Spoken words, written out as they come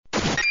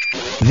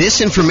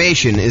This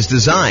information is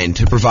designed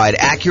to provide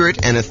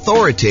accurate and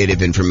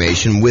authoritative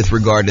information with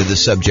regard to the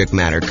subject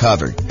matter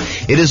covered.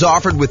 It is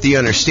offered with the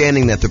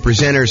understanding that the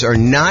presenters are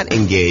not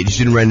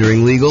engaged in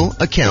rendering legal,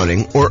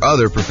 accounting, or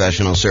other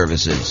professional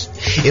services.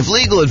 If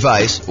legal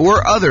advice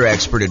or other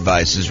expert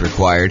advice is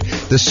required,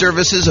 the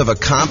services of a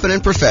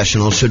competent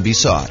professional should be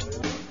sought.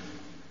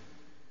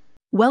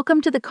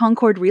 Welcome to the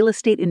Concord Real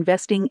Estate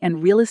Investing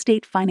and Real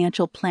Estate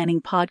Financial Planning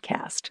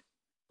Podcast.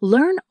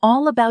 Learn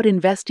all about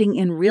investing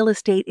in real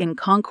estate in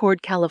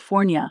Concord,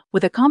 California,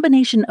 with a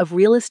combination of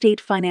real estate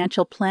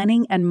financial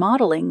planning and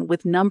modeling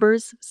with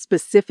numbers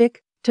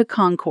specific to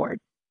Concord,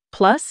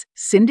 plus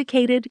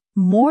syndicated,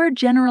 more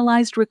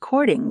generalized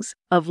recordings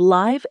of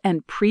live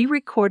and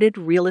pre-recorded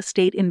real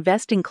estate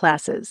investing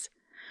classes.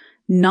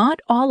 Not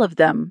all of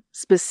them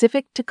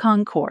specific to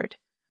Concord.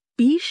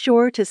 Be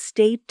sure to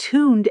stay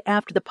tuned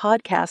after the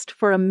podcast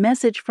for a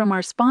message from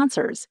our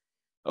sponsors.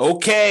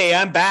 Okay,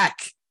 I'm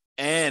back.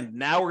 And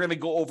now we're going to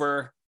go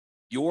over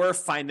your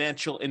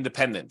financial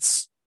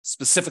independence.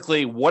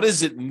 Specifically, what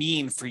does it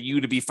mean for you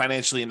to be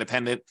financially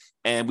independent?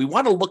 And we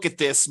want to look at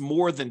this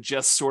more than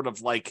just sort of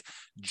like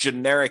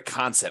generic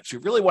concepts. We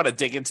really want to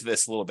dig into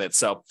this a little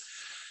bit.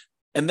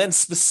 And then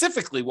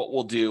specifically what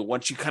we'll do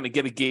once you kind of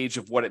get a gauge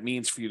of what it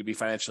means for you to be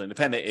financially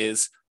independent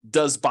is,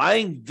 does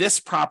buying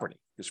this property,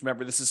 because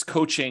remember, this is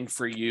coaching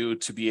for you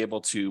to be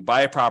able to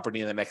buy a property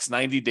in the next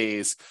 90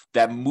 days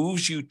that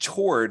moves you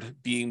toward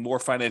being more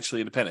financially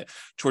independent,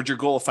 toward your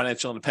goal of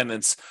financial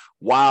independence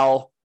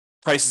while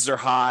prices are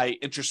high,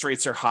 interest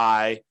rates are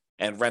high,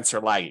 and rents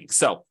are lagging.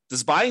 So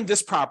does buying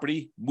this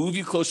property move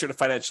you closer to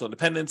financial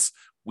independence?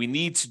 We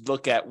need to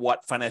look at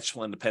what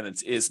financial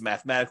independence is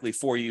mathematically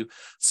for you.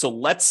 So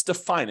let's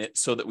define it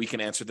so that we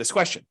can answer this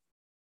question.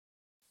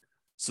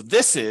 So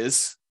this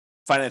is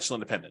financial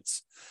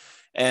independence.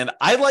 And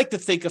I like to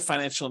think of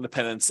financial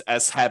independence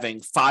as having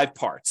 5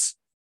 parts.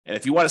 And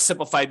if you want to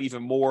simplify it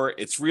even more,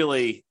 it's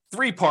really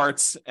 3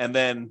 parts. And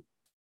then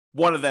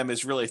one of them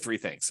is really 3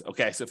 things.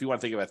 Okay. So if you want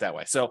to think about it that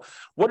way. So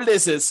what it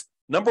is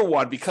number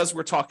one, because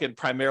we're talking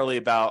primarily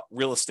about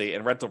real estate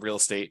and rental real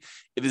estate,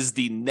 it is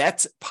the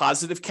net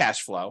positive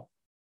cash flow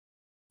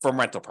from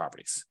rental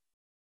properties.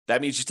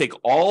 That means you take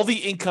all the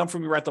income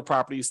from your rental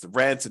properties, the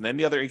rent and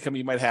any other income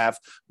you might have,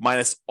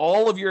 minus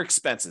all of your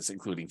expenses,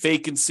 including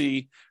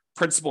vacancy,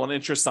 principal and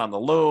interest on the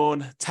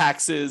loan,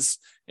 taxes,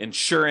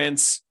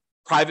 insurance,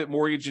 private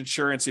mortgage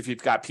insurance if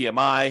you've got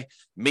PMI,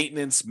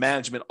 maintenance,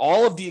 management,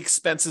 all of the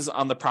expenses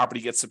on the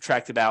property get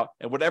subtracted out.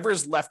 And whatever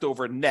is left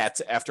over net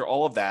after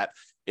all of that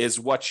is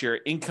what your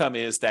income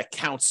is that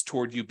counts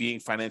toward you being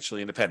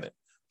financially independent.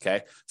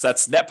 Okay. So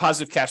that's net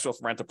positive cash flow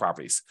from rental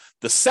properties.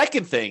 The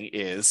second thing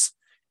is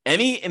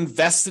any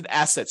invested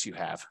assets you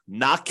have,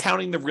 not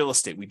counting the real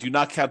estate. We do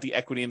not count the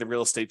equity in the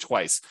real estate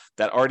twice.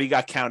 That already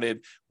got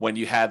counted when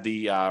you had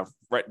the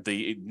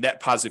net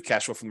positive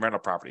cash flow from rental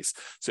properties.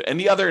 So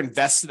any other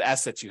invested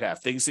assets you have,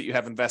 things that you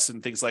have invested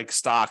in things like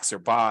stocks or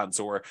bonds,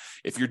 or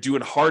if you're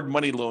doing hard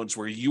money loans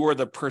where you are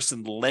the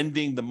person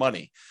lending the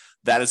money,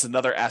 that is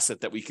another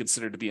asset that we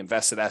consider to be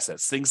invested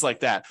assets. Things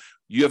like that.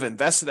 You have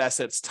invested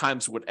assets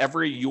times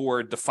whatever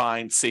your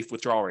defined safe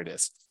withdrawal rate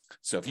is.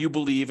 So if you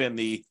believe in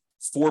the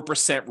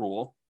 4%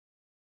 rule,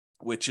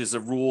 which is a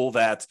rule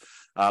that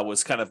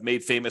was kind of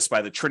made famous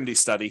by the Trinity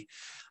study,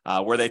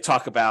 where they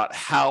talk about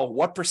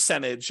what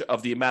percentage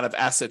of the amount of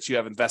assets you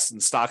have invested in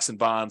stocks and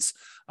bonds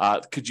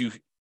could you,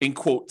 in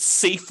quote,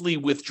 safely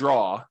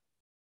withdraw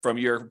from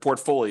your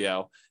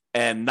portfolio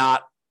and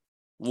not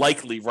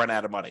likely run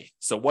out of money.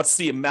 So what's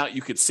the amount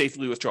you could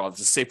safely withdraw?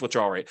 It's a safe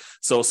withdrawal rate.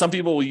 So some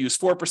people will use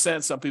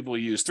 4%, some people will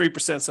use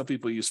 3%, some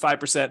people use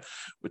 5%.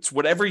 It's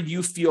whatever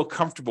you feel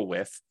comfortable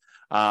with.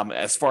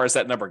 As far as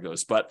that number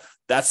goes. But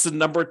that's the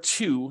number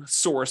 2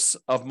 source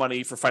of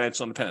money for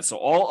financial independence. So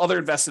all other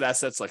invested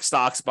assets like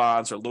stocks,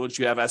 bonds, or loans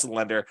you have as a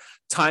lender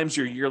times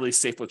your yearly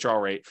safe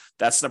withdrawal rate,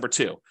 that's number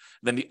 2.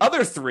 Then the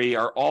other 3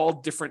 are all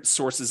different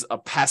sources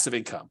of passive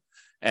income.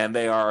 And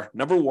they are,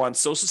 number 1,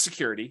 Social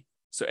Security.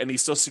 So any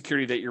Social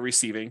Security that you're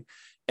receiving.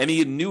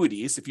 Any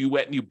annuities, if you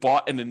went and you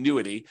bought an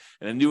annuity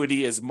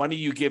is money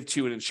you give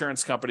to an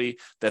insurance company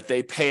that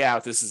they pay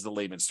out. This is the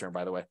layman's term,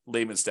 by the way,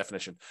 layman's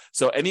definition.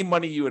 So any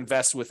money you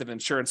invest with an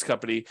insurance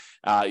company,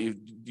 you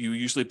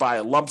usually buy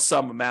a lump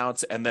sum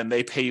amount, and then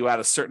they pay you out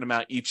a certain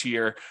amount each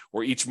year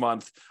or each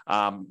month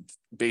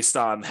based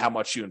on how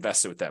much you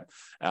invested with them.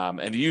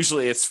 And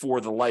usually it's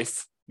for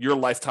your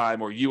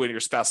lifetime or you and your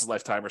spouse's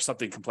lifetime or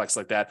something complex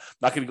like that. I'm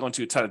not going to go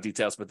into a ton of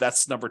details, but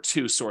that's number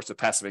 2 source of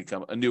passive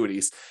income,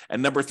 annuities.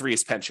 And number 3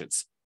 is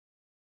pensions.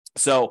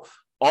 So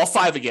all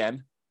 5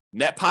 again,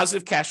 net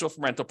positive cash flow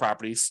from rental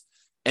properties,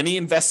 any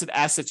invested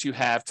assets you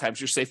have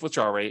times your safe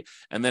withdrawal rate,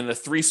 and then the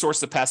 3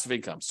 sources of passive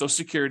income, Social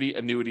Security,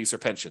 annuities, or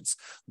pensions.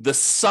 The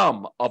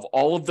sum of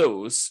all of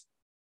those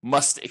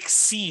must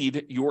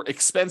exceed your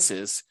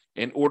expenses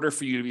in order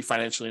for you to be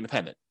financially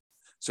independent.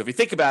 So if you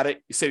think about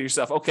it, you say to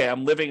yourself, okay,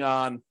 I'm living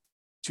on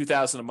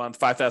 $2,000 a month,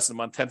 $5,000 a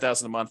month,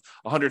 $10,000 a month,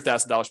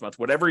 $100,000 a month,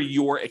 whatever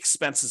your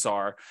expenses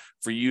are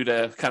for you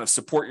to kind of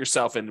support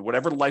yourself in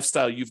whatever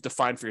lifestyle you've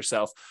defined for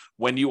yourself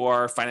when you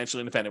are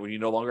financially independent, when you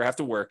no longer have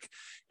to work.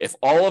 If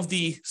all of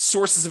the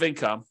sources of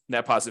income,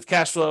 net positive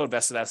cash flow,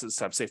 invested assets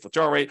times safe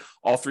withdrawal rate,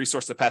 all three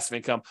sources of passive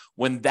income,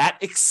 when that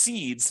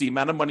exceeds the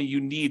amount of money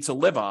you need to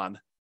live on,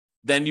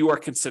 then you are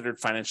considered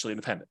financially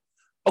independent.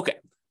 Okay,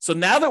 so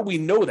now that we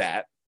know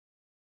that,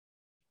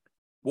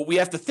 what we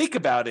have to think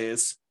about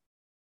is,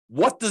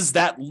 what does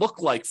that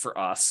look like for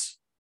us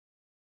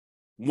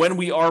when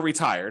we are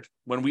retired,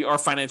 when we are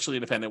financially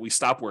independent, we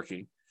stop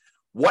working?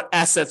 What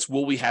assets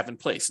will we have in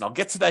place? And I'll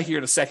get to that here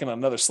in a second on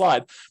another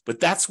slide, but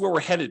that's where we're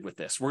headed with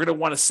this. We're going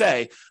to want to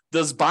say,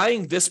 does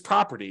buying this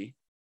property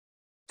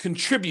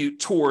contribute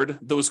toward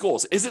those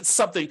goals? Is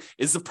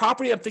the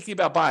property I'm thinking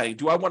about buying,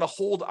 do I want to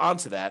hold on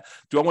to that?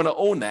 Do I want to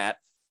own that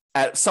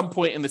at some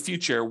point in the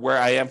future where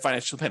I am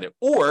financially independent?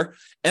 Or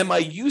am I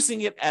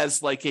using it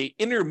as like a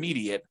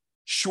intermediate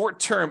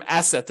short-term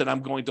asset that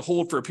I'm going to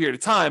hold for a period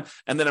of time,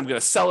 and then I'm going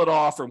to sell it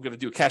off, or I'm going to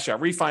do a cash out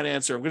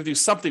refinance, or I'm going to do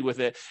something with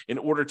it in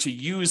order to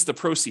use the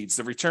proceeds,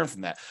 the return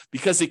from that,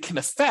 because it can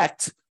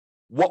affect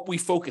what we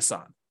focus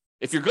on.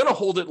 If you're going to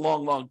hold it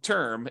long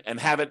term and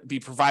have it be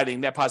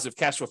providing net positive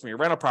cash flow from your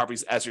rental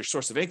properties as your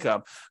source of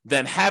income,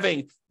 then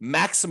having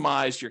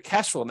maximized your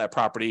cash flow in that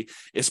property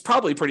is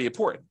probably pretty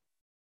important.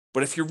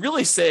 But if you're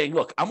really saying,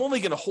 look, I'm only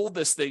going to hold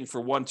this thing for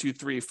 1, 2,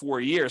 3,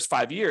 4 years,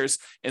 5 years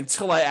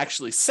until I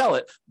actually sell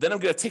it, then I'm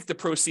going to take the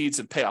proceeds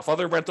and pay off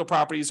other rental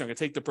properties. I'm going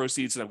to take the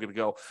proceeds and I'm going to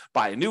go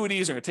buy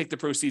annuities. I'm going to take the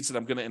proceeds and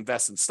I'm going to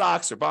invest in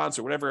stocks or bonds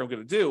or whatever I'm going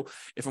to do.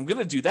 If I'm going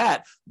to do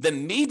that,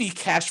 then maybe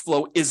cash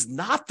flow is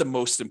not the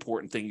most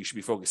important thing you should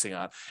be focusing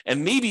on.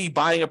 And maybe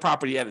buying a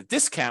property at a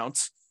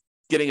discount,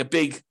 getting a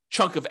big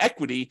chunk of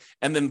equity,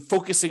 and then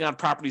focusing on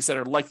properties that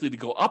are likely to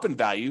go up in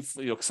value,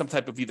 some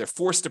type of either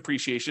forced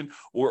appreciation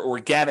or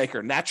organic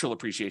or natural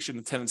appreciation,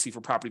 the tendency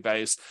for property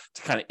values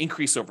to kind of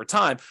increase over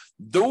time,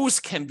 those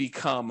can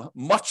become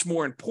much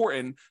more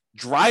important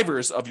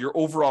drivers of your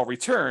overall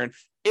return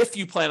if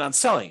you plan on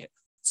selling it.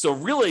 So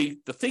really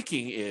the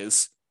thinking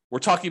is, we're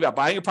talking about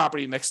buying a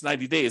property in the next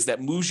 90 days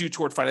that moves you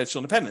toward financial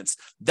independence.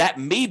 That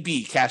may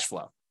be cash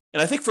flow.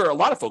 And I think for a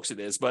lot of folks it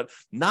is, but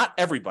not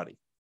everybody.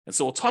 And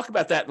so we'll talk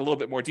about that in a little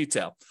bit more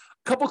detail.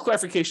 A couple of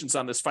clarifications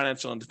on this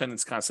financial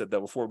independence concept,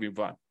 though, before we move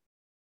on.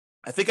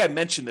 I think I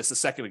mentioned this a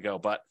second ago,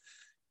 but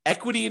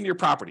equity in your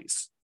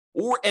properties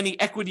or any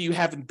equity you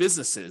have in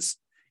businesses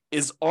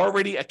is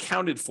already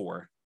accounted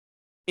for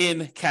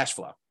in cash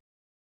flow.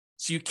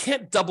 So you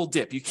can't double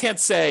dip. You can't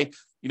say,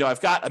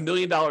 I've got $1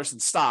 million in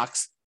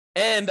stocks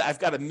and I've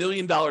got $1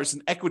 million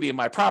in equity in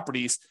my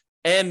properties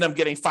and I'm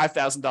getting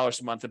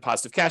 $5,000 a month in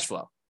positive cash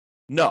flow.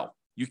 No.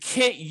 You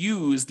can't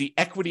use the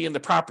equity in the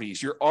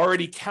properties. You're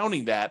already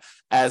counting that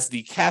as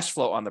the cash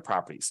flow on the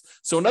properties.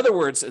 So in other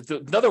words,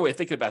 another way of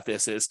thinking about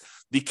this is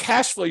the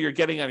cash flow you're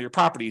getting on your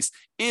properties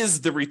is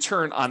the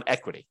return on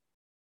equity.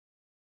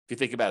 If you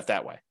think about it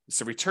that way, it's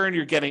the return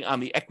you're getting on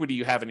the equity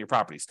you have in your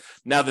properties.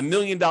 Now, the $1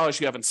 million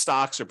you have in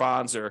stocks or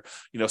bonds or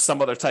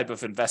some other type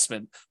of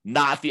investment,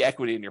 not the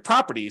equity in your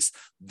properties,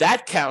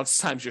 that counts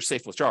times your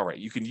safe withdrawal rate.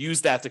 You can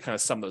use that to kind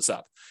of sum those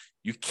up.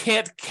 You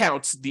can't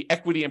count the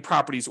equity in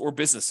properties or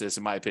businesses,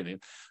 in my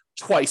opinion,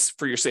 twice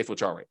for your safe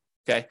withdrawal rate,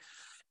 okay?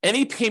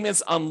 Any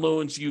payments on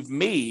loans you've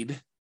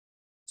made,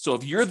 so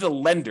if you're the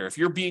lender, if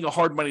you're being a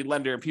hard money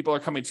lender and people are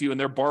coming to you and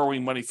they're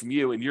borrowing money from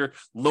you and you're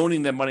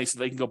loaning them money so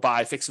they can go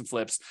buy fix and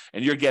flips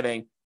and you're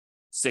getting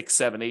 6,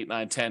 7, 8,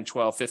 9, 10,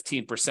 12,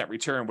 15%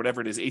 return, whatever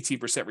it is,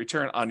 18%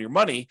 return on your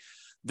money,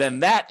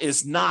 then that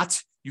is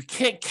not, you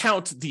can't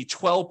count the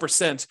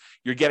 12%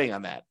 you're getting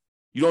on that.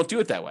 You don't do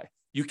it that way.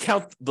 You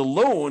count the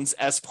loans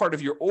as part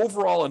of your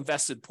overall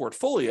invested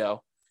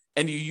portfolio,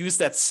 and you use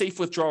that safe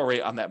withdrawal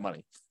rate on that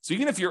money. So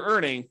even if you're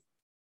earning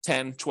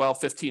 10, 12,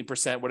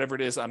 15%, whatever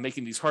it is on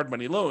making these hard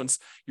money loans,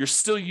 you're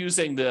still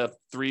using the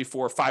 3,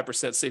 4,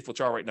 5% safe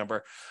withdrawal rate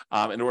number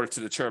in order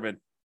to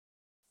determine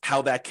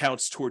how that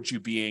counts towards you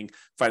being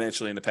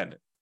financially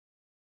independent.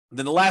 And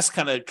then the last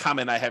kind of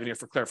comment I have in here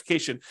for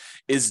clarification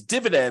is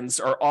dividends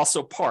are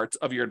also part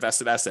of your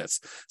invested assets.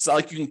 So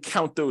like you can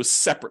count those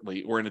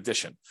separately or in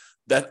addition.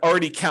 That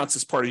already counts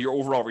as part of your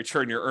overall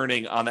return you're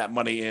earning on that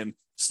money in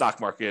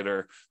stock market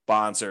or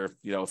bonds, or,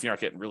 if you're not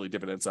getting really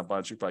dividends on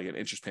bonds, you're probably getting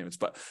interest payments,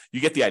 but you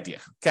get the idea.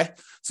 Okay.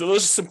 So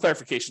those are some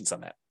clarifications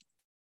on that.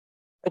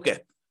 Okay.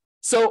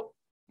 So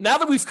now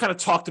that we've kind of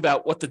talked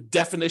about what the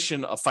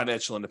definition of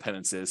financial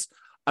independence is,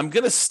 I'm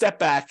going to step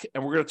back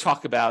and we're going to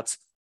talk about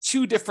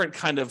two different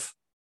kind of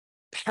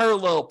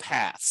parallel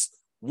paths.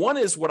 One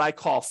is what I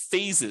call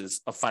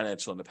phases of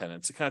financial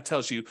independence. It kind of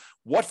tells you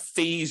what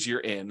phase you're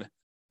in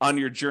on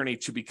your journey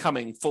to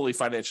becoming fully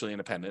financially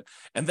independent.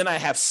 And then I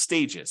have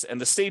stages. And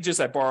the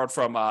stages I borrowed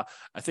from, I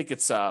think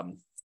it's,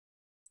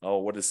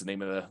 what is the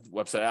name of the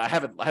website? I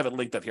haven't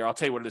linked that here. I'll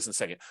tell you what it is in a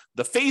second.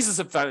 The phases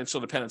of financial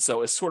independence,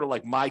 though, is sort of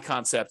like my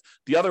concept.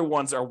 The other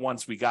ones are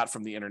ones we got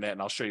from the internet,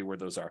 and I'll show you where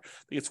those are.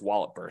 I think it's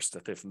Wallet Burst,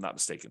 if I'm not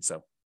mistaken.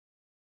 So,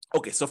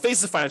 okay, so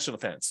phases of financial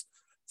independence.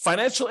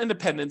 financial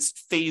independence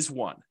phase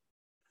one.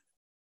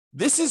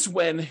 This is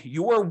when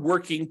you are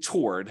working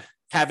toward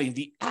having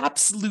the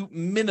absolute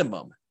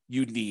minimum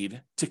you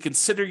need to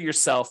consider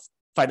yourself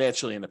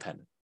financially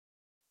independent.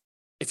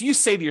 If you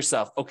say to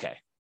yourself, okay,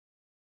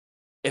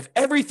 if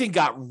everything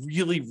got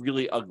really,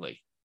 really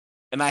ugly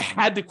and I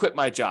had to quit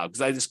my job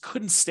because I just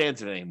couldn't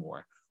stand it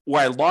anymore, or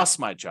I lost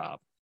my job,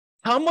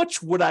 how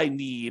much would I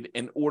need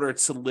in order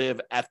to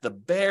live at the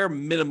bare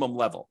minimum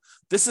level?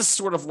 This is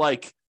sort of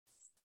like,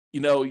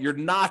 you're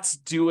not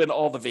doing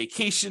all the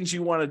vacations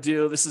you want to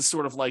do. This is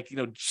sort of like,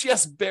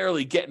 just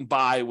barely getting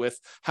by with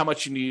how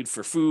much you need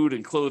for food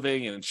and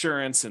clothing and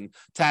insurance and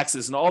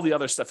taxes and all the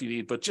other stuff you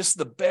need, but just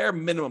the bare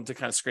minimum to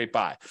kind of scrape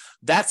by.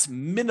 That's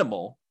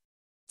minimal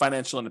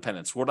financial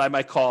independence, what I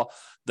might call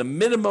the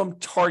minimum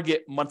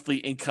target monthly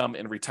income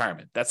in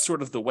retirement. That's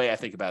sort of the way I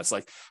think about it. It's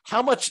like,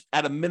 how much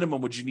at a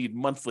minimum would you need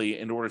monthly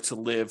in order to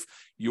live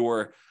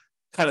your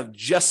kind of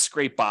just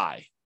scrape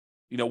by?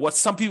 What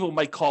some people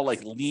might call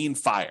like lean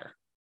financial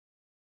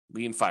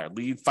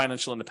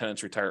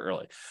independence, retire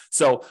early.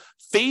 So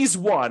phase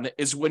one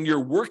is when you're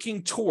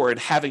working toward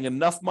having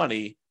enough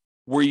money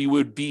where you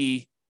would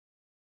be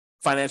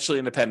financially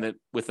independent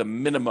with a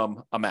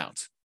minimum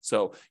amount.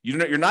 So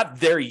you're not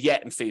there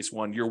yet in phase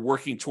one. You're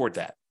working toward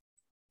that.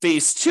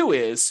 Phase two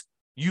is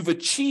you've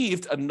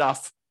achieved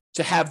enough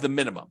to have the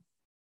minimum.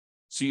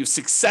 So you've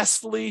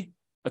successfully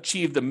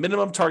achieved the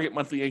minimum target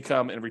monthly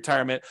income in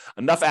retirement,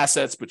 enough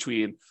assets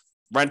between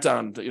rent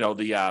on,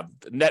 the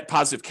net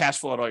positive cash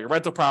flow on all your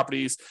rental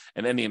properties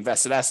and any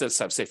invested assets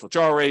have safe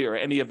withdrawal rate or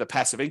any of the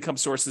passive income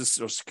sources,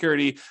 Social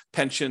Security,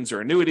 pensions, or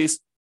annuities.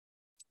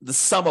 The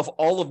sum of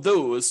all of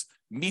those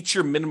meets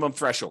your minimum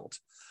threshold.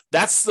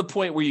 That's the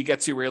point where you get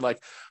to where you're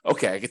like,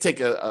 okay, I can take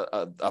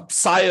a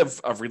sigh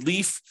of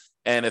relief.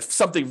 And if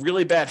something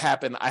really bad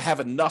happened, I have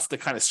enough to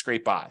kind of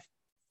scrape by.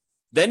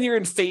 Then you're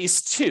in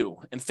phase two.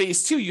 In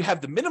phase two, you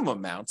have the minimum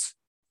amount,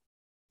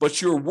 but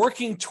you're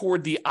working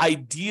toward the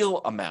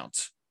ideal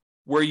amount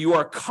where you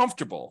are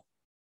comfortable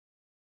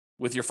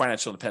with your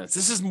financial independence.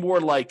 This is more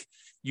like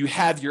you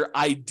have your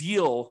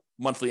ideal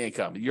monthly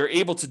income. You're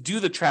able to do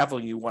the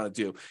traveling you want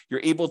to do.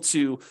 You're able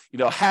to,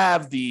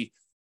 have the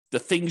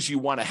things you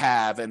want to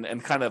have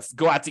and kind of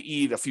go out to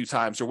eat a few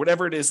times or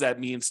whatever it is that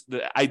means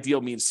the ideal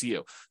means to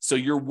you. So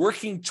you're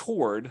working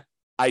toward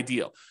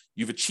ideal.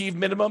 You've achieved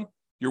minimum.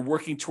 You're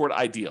working toward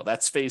ideal.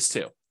 That's phase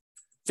two.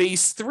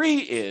 Phase three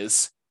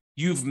is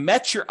you've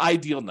met your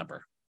ideal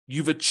number.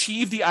 You've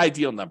achieved the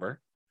ideal number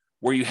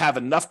where you have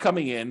enough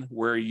coming in,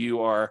 where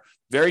you are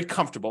very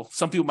comfortable.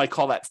 Some people might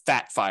call that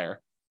fat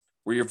fire,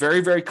 where you're very,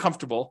 very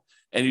comfortable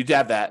and you'd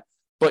have that,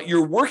 but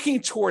you're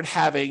working toward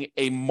having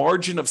a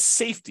margin of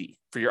safety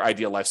for your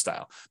ideal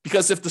lifestyle.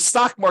 Because if the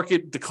stock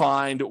market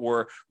declined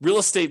or real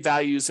estate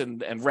values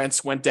and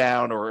rents went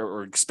down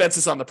or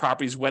expenses on the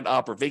properties went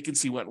up or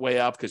vacancy went way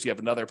up because you have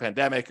another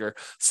pandemic or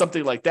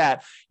something like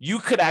that, you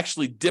could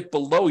actually dip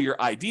below your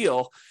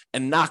ideal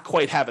and not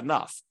quite have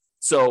enough.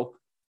 So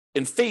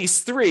in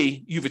phase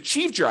three, you've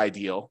achieved your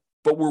ideal,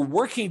 but we're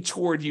working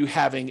toward you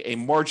having a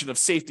margin of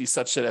safety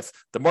such that if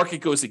the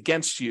market goes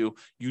against you,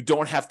 you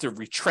don't have to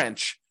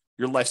retrench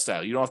your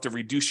lifestyle. You don't have to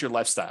reduce your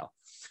lifestyle.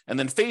 And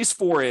then phase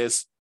four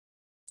is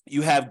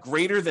you have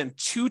greater than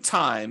 2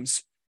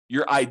 times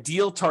your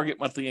ideal target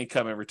monthly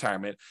income in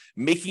retirement,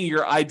 making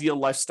your ideal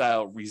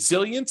lifestyle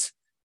resilient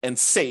and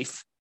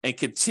safe and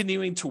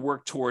continuing to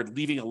work toward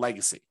leaving a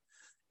legacy.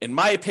 In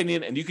my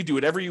opinion, and you can do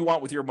whatever you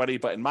want with your money,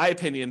 but in my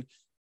opinion,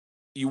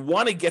 you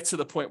want to get to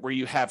the point where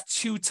you have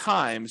 2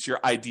 times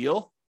your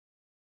ideal.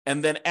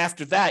 And then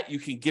after that, you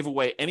can give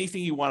away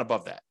anything you want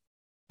above that.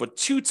 But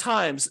 2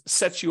 times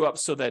sets you up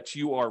so that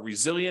you are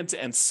resilient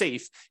and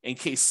safe in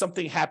case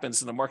something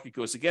happens and the market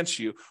goes against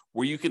you,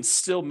 where you can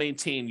still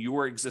maintain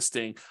your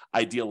existing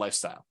ideal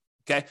lifestyle.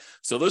 Okay.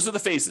 So those are the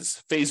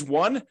phases. Phase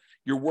 1,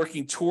 you're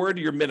working toward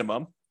your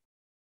minimum.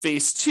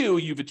 Phase 2,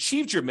 you've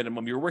achieved your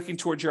minimum. You're working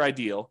toward your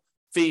ideal.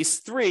 Phase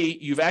 3,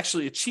 you've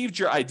actually achieved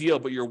your ideal,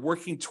 but you're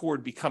working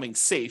toward becoming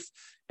safe.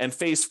 And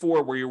phase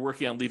 4, where you're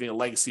working on leaving a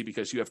legacy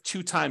because you have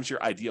 2 times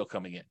your ideal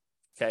coming in.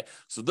 Okay,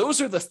 so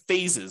those are the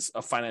phases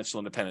of financial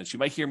independence. You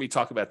might hear me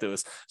talk about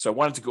those. So I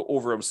wanted to go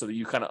over them so that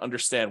you kind of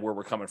understand where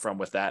we're coming from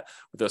with that,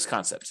 with those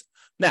concepts.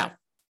 Now,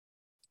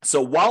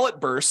 so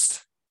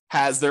WalletBurst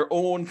has their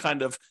own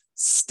kind of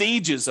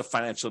stages of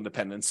financial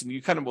independence, and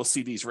you kind of will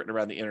see these written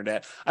around the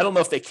internet. I don't know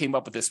if they came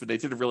up with this, but they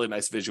did a really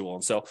nice visual.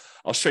 And so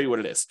I'll show you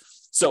what it is.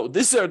 So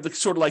these are the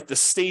sort of like the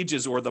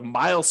stages or the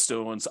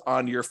milestones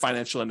on your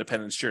financial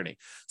independence journey.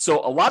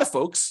 So a lot of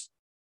folks,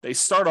 they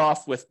start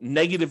off with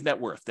negative net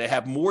worth. They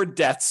have more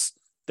debts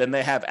than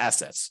they have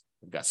assets.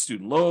 They've got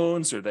student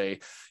loans, or they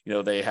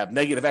have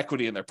negative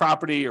equity in their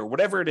property, or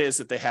whatever it is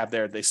that they have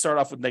there. They start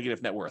off with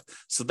negative net worth.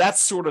 So that's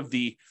sort of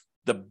the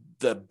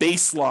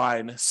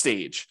baseline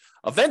stage.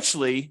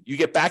 Eventually, you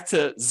get back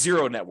to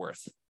 0 net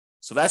worth.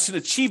 So that's an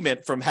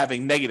achievement from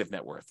having negative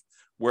net worth,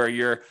 where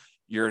your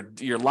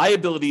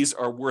liabilities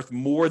are worth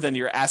more than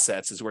your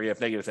assets, is where you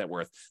have negative net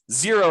worth.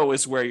 0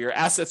 is where your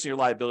assets and your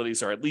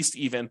liabilities are at least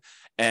even,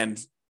 and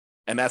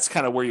And that's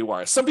kind of where you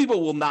are. Some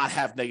people will not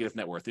have negative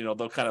net worth. They'll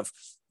kind of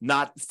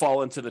not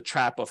fall into the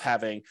trap of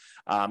having,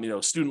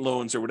 student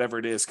loans or whatever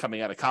it is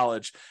coming out of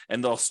college,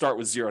 and they'll start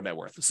with zero net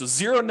worth. So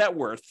zero net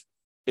worth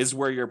is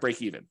where you're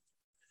break even.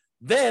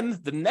 Then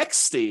the next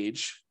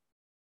stage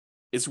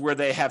is where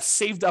they have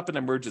saved up an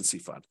emergency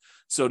fund.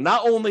 So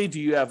not only do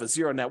you have a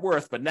zero net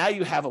worth, but now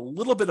you have a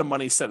little bit of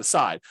money set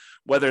aside,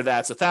 whether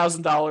that's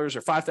 $1,000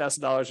 or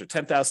 $5,000 or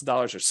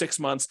 $10,000 or 6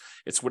 months.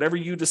 It's whatever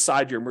you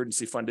decide your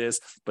emergency fund is,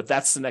 but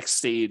that's the next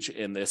stage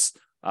in this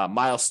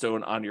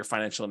milestone on your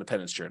financial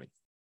independence journey.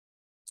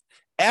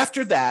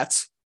 After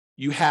that,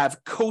 you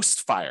have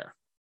Coast Fire.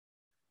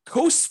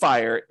 Coast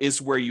Fire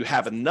is where you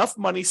have enough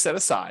money set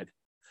aside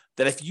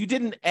that if you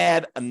didn't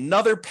add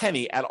another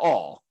penny at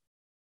all,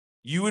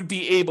 you would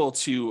be able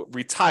to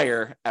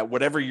retire at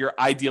whatever your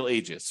ideal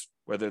age is,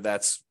 whether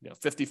that's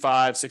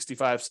 55,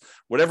 65,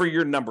 whatever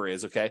your number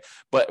is, okay?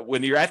 But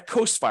when you're at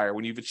Coast Fire,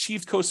 when you've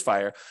achieved Coast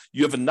Fire,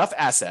 you have enough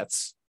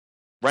assets,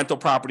 rental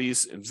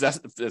properties,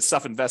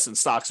 stuff invested in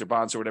stocks or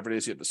bonds or whatever it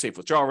is, you have the safe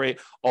withdrawal rate,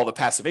 all the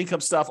passive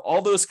income stuff,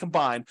 all those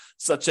combined,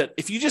 such that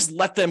if you just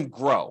let them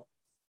grow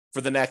for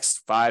the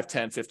next 5,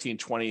 10, 15,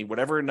 20,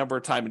 whatever number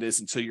of time it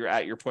is until you're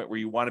at your point where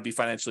you want to be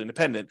financially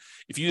independent,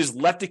 if you just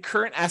let the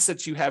current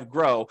assets you have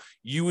grow,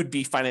 you would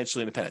be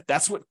financially independent.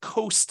 That's what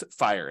Coast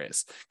Fire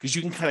is, because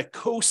you can kind of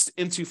coast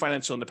into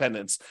financial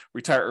independence,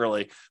 retire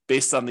early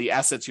based on the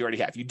assets you already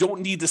have. You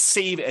don't need to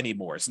save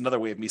anymore. It's another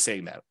way of me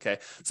saying that, okay?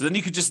 So then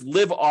you could just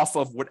live off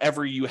of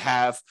whatever you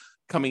have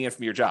coming in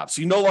from your job.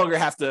 So you no longer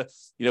have to,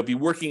 be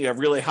working a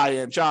really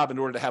high-end job in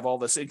order to have all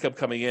this income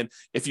coming in.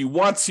 If you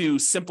want to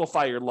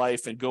simplify your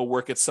life and go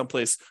work at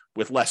someplace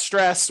with less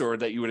stress or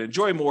that you would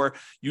enjoy more,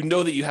 you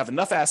know that you have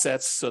enough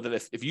assets so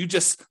that if you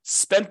just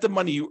spent the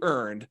money you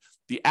earned,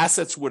 the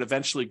assets would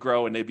eventually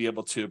grow and they'd be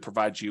able to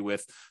provide you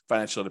with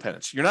financial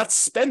independence. You're not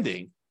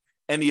spending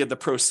any of the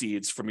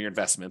proceeds from your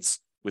investments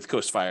with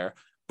Coast Fire,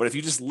 but if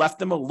you just left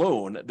them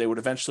alone, they would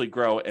eventually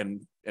grow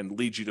and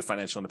lead you to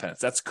financial independence.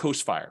 That's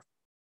Coast Fire.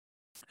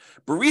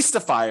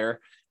 Barista Fire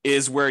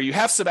is where you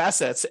have some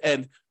assets,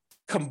 and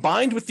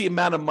combined with the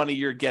amount of money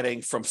you're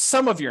getting from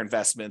some of your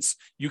investments,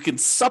 you can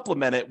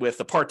supplement it with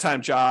a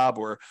part-time job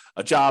or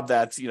a job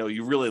that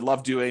you really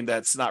love doing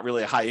that's not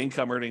really a high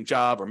income earning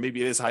job, or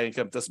maybe it is high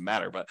income, it doesn't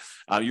matter, but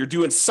you're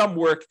doing some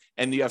work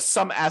and you have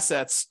some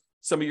assets,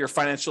 some of your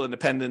financial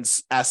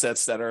independence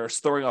assets that are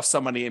throwing off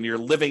some money, and you're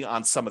living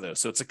on some of those.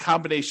 So it's a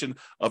combination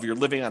of you're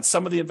living on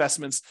some of the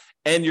investments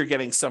and you're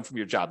getting some from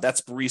your job.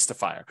 That's Barista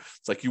Fire.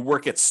 It's like you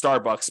work at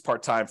Starbucks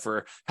part-time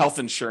for health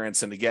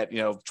insurance and to get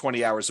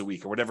 20 hours a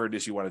week or whatever it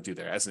is you want to do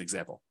there, as an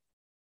example.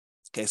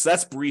 Okay, so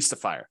that's Barista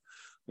Fire.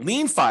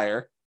 Lean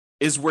Fire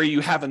is where you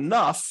have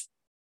enough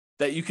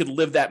that you could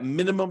live that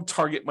minimum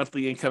target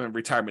monthly income and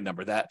retirement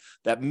number, that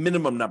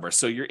minimum number.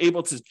 So you're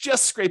able to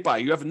just scrape by.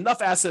 You have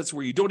enough assets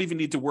where you don't even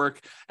need to work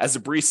as a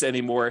barista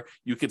anymore.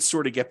 You could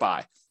sort of get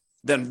by.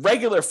 Then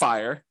regular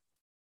Fire,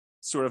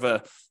 sort of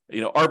a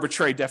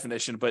arbitrary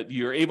definition, but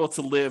you're able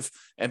to live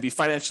and be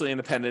financially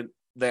independent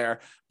there,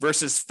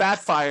 versus Fat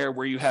Fire,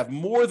 where you have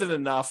more than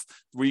enough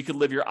where you can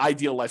live your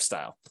ideal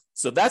lifestyle.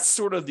 So that's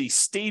sort of the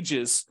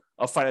stages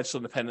of financial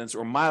independence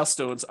or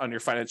milestones on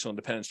your financial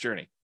independence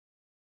journey.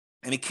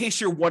 And in case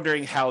you're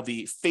wondering how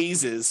the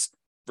phases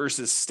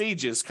versus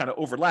stages kind of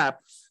overlap,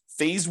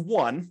 phase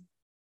 1,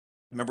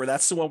 remember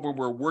that's the one where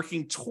we're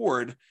working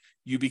toward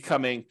you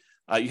becoming,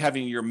 you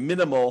having your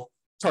minimal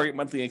target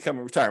monthly income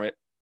in retirement.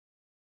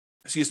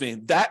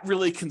 That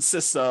really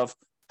consists of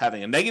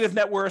having a negative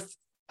net worth,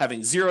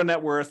 having zero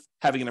net worth,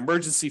 having an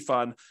emergency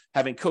fund,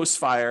 having Coast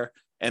Fire,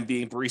 and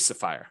being Barista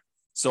Fire.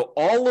 So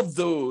all of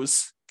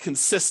those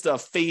consist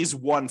of phase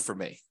 1 for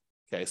me.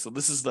 Okay, so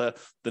this is the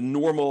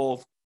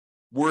normal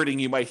wording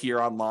you might hear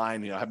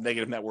online, have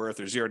negative net worth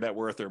or zero net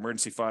worth or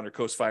emergency fund or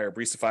Coast Fire or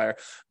Barista Fire.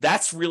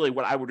 That's really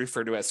what I would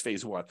refer to as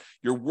phase 1.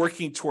 You're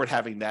working toward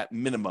having that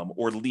minimum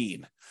or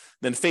lean.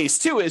 Then phase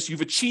 2 is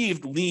you've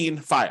achieved Lean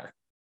Fire.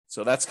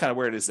 So that's kind of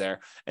where it is there.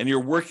 And you're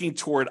working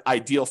toward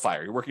Ideal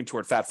Fire. You're working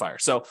toward Fat Fire.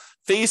 So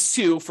phase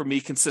 2 for me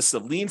consists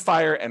of Lean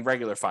Fire and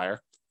regular Fire.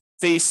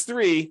 Phase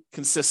 3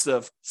 consists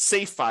of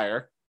Safe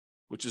Fire,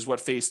 which is what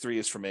phase 3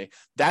 is for me.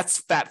 That's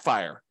Fat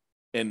Fire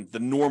in the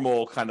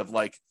normal kind of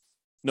like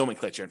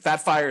nomenclature. And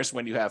Fat Fire is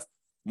when you have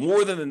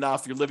more than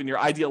enough, you're living your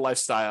ideal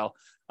lifestyle.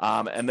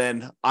 And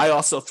then I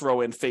also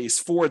throw in phase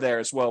 4 there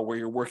as well, where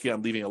you're working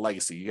on leaving a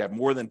legacy. You have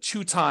more than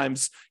 2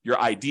 times your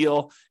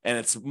ideal, and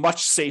it's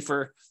much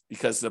safer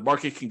because the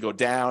market can go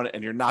down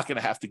and you're not going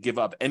to have to give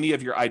up any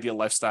of your ideal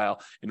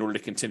lifestyle in order to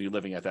continue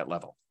living at that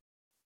level.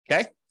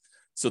 Okay.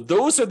 So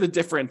those are the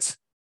different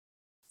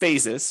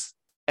phases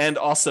and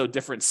also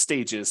different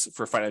stages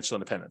for financial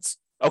independence.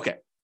 Okay.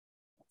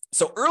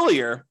 So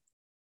earlier,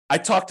 I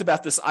talked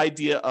about this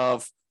idea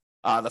of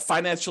the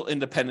financial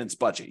independence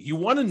budget. You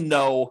want to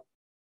know,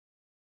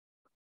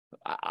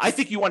 I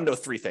think you want to know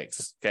 3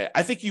 things. Okay.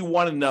 I think you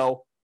want to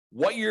know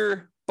what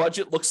your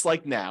budget looks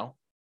like now,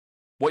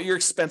 what your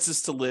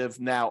expenses to live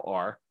now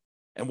are,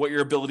 and what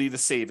your ability to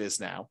save is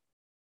now,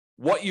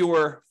 what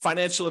your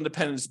financial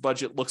independence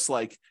budget looks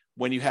like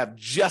when you have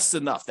just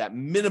enough, that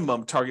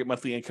minimum target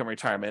monthly income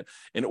retirement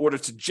in order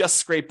to just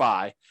scrape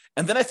by.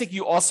 And then I think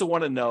you also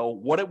want to know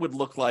what it would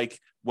look like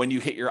when you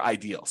hit your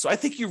ideal. So I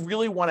think you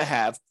really want to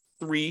have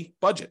 3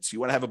 budgets. You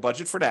want to have a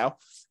budget for now,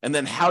 and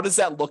then how does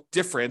that look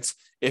different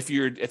if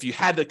you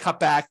had to cut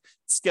back,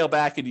 scale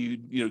back, and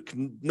you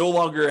no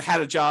longer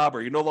had a job,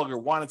 or you no longer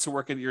wanted to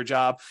work at your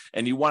job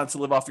and you wanted to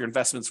live off your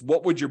investments?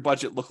 What would your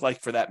budget look like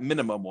for that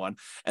minimum one?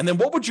 And then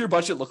what would your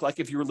budget look like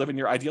if you were living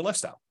your ideal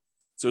lifestyle?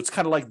 So it's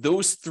kind of like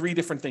those 3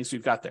 different things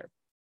we've got there.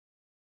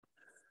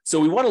 So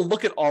we want to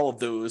look at all of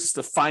those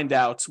to find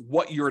out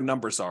what your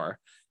numbers are.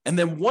 And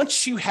then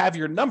once you have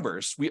your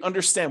numbers, we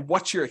understand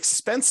what your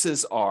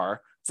expenses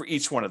are for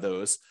each one of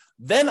those.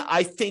 Then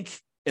I think,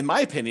 in my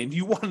opinion,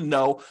 you want to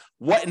know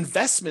what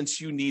investments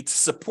you need to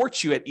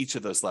support you at each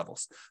of those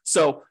levels.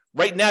 So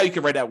right now you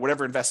can write out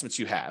whatever investments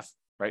you have,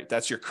 right?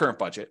 That's your current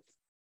budget.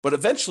 But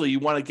eventually you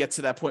want to get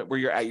to that point where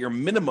you're at your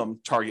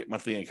minimum target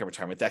monthly income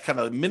retirement, that kind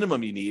of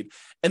minimum you need.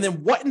 And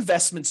then what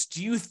investments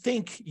do you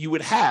think you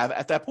would have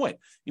at that point?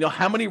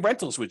 How many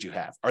rentals would you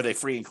have? Are they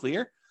free and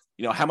clear?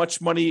 How much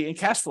money in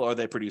cash flow are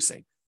they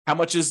producing? How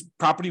much is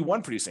property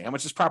 1 producing? How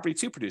much is property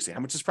 2 producing?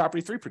 How much is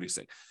property 3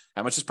 producing?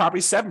 How much is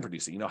property 7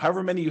 producing?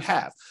 However many you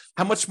have.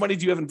 How much money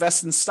do you have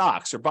invested in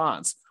stocks or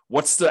bonds?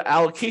 What's the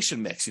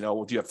allocation mix? Do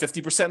you have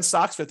 50% in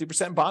stocks,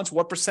 50% in bonds?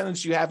 What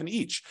percentage do you have in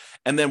each?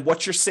 And then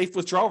what's your safe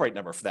withdrawal rate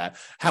number for that?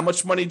 How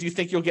much money do you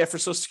think you'll get for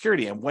Social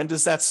Security? And when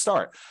does that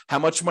start? How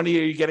much money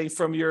are you getting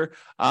from your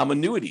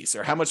annuities?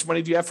 Or how much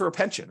money do you have for a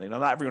pension?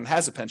 Not everyone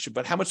has a pension,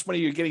 but how much money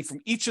are you getting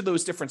from each of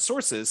those different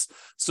sources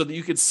so that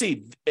you can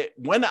see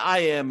when I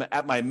am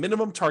at my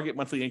minimum target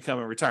monthly income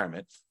in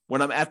retirement,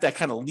 when I'm at that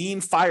kind of lean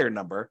fire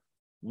number,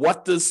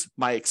 what does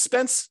my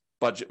expense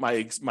budget,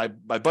 my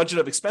budget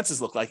of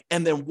expenses look like?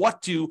 And then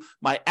what do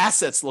my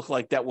assets look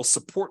like that will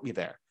support me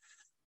there?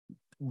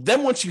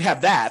 Then once you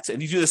have that,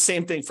 and you do the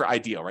same thing for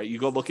ideal, right? You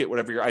go look at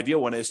whatever your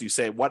ideal one is, you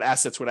say, what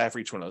assets would I have for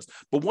each one of those?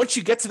 But once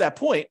you get to that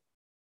point,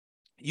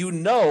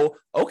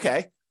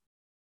 okay,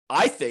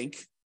 I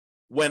think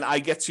when I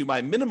get to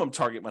my minimum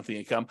target monthly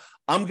income,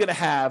 I'm going to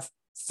have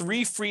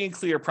 3 free and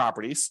clear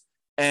properties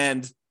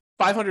and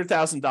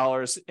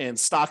 $500,000 in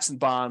stocks and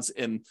bonds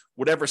in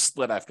whatever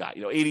split I've got,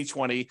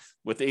 80-20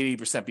 with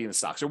 80% being in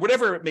stocks, or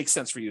whatever it makes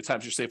sense for you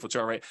times your safe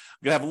withdrawal rate.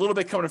 I'm going to have a little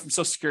bit coming from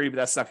Social Security, but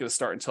that's not going to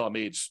start until I'm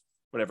age,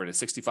 whatever it is,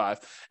 65.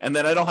 And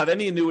then I don't have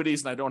any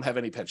annuities and I don't have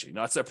any pension.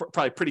 It's a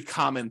probably pretty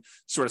common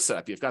sort of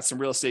setup. You've got some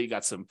real estate, you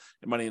got some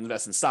money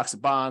invested in stocks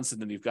and bonds,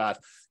 and then you've got,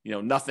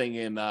 nothing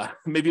in,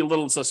 maybe a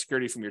little in Social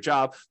Security from your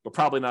job, but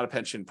probably not a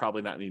pension,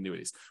 probably not any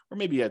annuities, or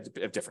maybe you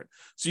have different.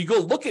 So you go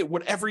look at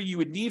whatever you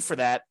would need for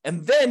that.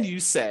 And then you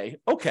say,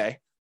 okay,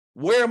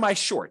 where am I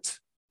short?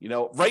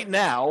 Right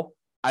now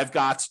I've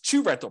got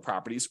 2 rental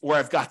properties, or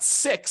I've got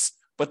 6,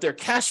 but their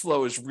cash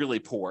flow is really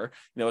poor.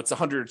 It's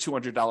 $100 or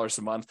 $200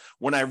 a month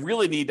when I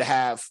really need to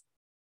have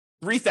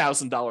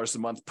 $3,000 a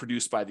month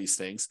produced by these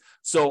things.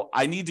 So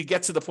I need to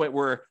get to the point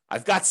where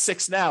I've got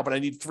 6 now, but I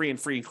need 3 and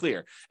free and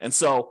clear. And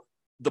so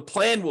the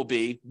plan will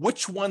be,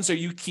 which ones are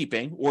you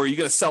keeping, or are you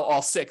going to sell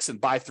all 6 and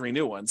buy 3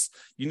 new ones?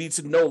 You need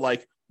to know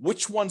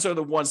which ones are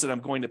the ones that I'm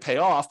going to pay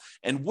off,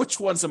 and which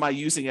ones am I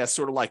using as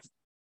sort of like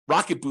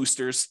rocket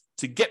boosters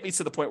to get me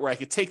to the point where I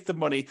could take the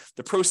money,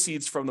 the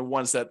proceeds from the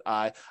ones that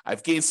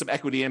I've gained some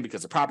equity in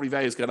because the property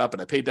value has gone up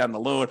and I paid down the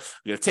loan.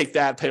 I'm going to take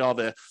that, pay all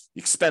the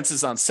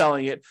expenses on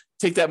selling it,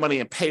 take that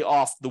money and pay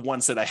off the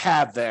ones that I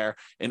have there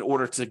in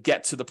order to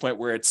get to the point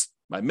where it's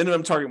my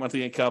minimum target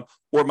monthly income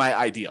or my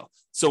ideal.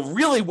 So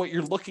really what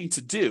you're looking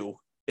to do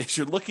is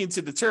you're looking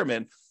to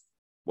determine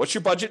what's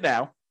your budget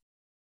now,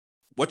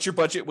 what's your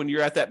budget when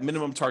you're at that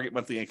minimum target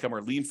monthly income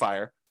or lean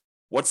fire,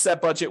 what's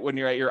that budget when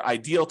you're at your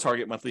ideal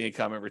target monthly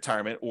income in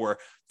retirement or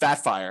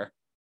fat fire?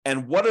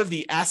 And what are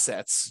the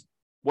assets?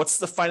 What's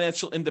the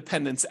financial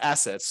independence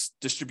assets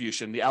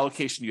distribution, the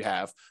allocation you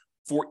have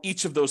for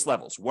each of those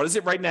levels? What is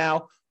it right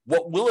now?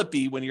 What will it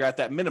be when you're at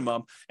that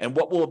minimum? And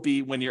what will it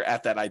be when you're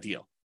at that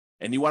ideal?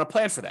 And you want to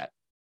plan for that.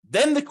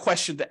 Then the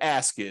question to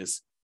ask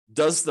is,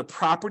 does the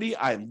property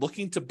I'm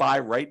looking to buy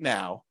right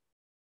now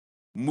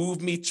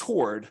move me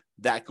toward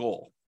that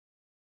goal?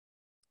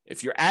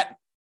 If you're at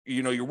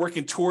you're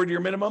working toward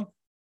your minimum,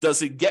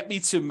 does it get me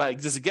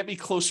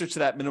closer to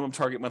that minimum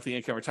target monthly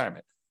income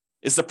retirement?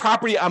 Is the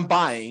property I'm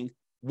buying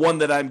one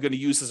that I'm going to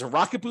use as a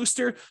rocket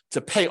booster to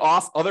pay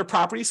off other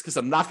properties because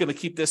I'm not going to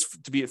keep this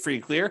to be free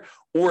and clear?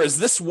 Or is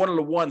this one of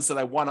the ones that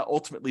I want to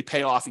ultimately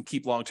pay off and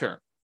keep long term?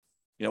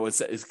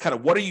 It's kind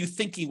of, what are you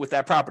thinking with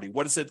that property?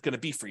 What is it going to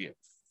be for you?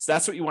 So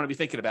that's what you want to be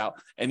thinking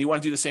about. And you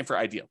want to do the same for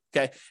ideal.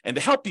 Okay. And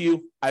to help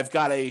you, I've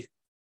got a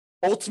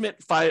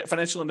ultimate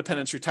financial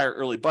independence retire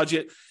early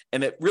budget.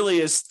 And it really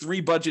is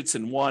 3 budgets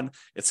in one.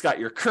 It's got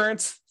your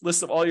current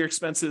list of all your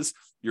expenses,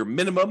 your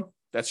minimum,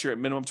 that's your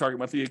minimum target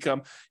monthly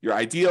income, your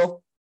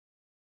ideal.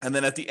 And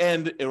then at the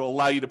end, it will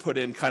allow you to put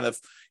in kind of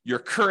your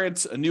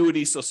current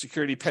annuity, Social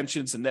Security,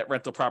 pensions, and net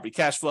rental property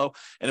cash flow.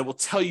 And it will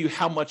tell you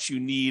how much you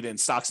need in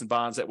stocks and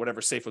bonds at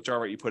whatever safe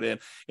withdrawal rate you put in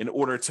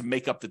order to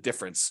make up the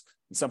difference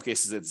In some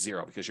cases, it's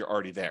zero because you're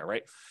already there,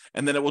 right?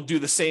 And then it will do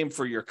the same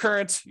for your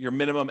current, your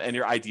minimum, and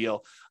your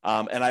ideal.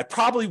 And I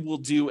probably will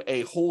do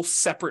a whole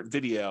separate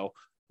video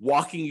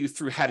walking you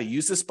through how to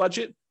use this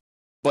budget.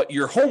 But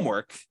your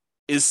homework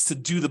is to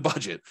do the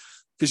budget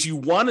because you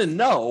want to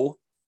know,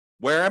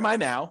 where am I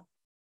now?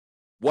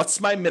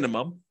 What's my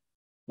minimum?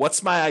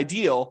 What's my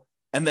ideal?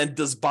 And then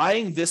does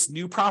buying this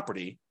new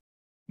property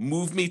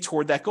move me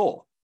toward that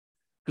goal?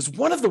 Because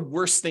one of the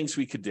worst things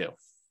we could do,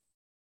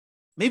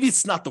 maybe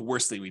it's not the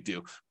worst thing we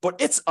do,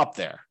 but it's up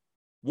there.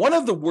 One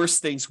of the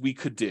worst things we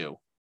could do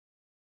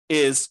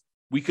is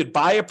we could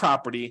buy a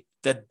property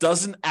that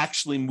doesn't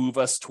actually move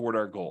us toward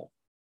our goal.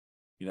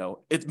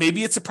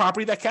 Maybe it's a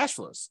property that cash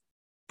flows,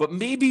 but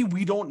maybe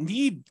we don't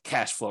need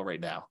cash flow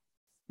right now.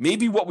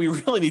 Maybe what we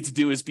really need to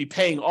do is be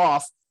paying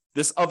off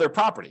this other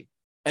property.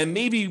 And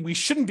maybe we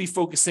shouldn't be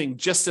focusing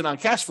just in on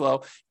cash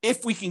flow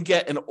if we can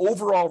get an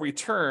overall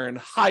return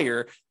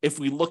higher if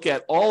we look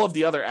at all of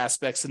the other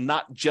aspects and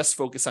not just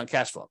focus on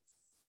cash flow.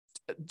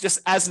 Just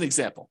as an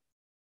example,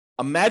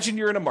 imagine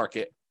you're in a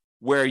market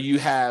where you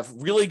have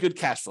really good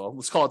cash flow.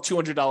 Let's call it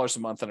 $200 a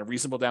month on a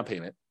reasonable down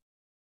payment.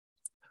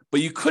 But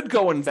you could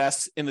go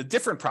invest in a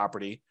different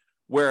property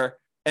where,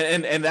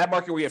 and that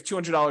market where you have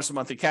 $200 a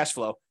month in cash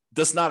flow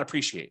does not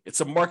appreciate.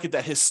 It's a market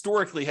that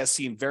historically has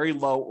seen very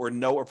low or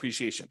no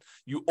appreciation.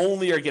 You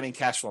only are getting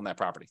cash flow on that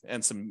property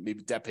and some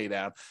maybe debt pay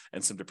down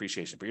and some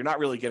depreciation, but you're not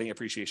really getting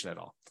appreciation at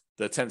all.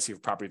 The tendency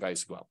of property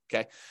values to go up.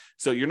 Okay.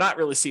 So you're not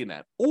really seeing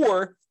that.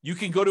 Or you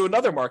can go to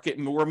another market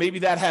where maybe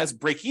that has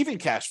break-even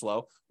cash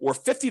flow or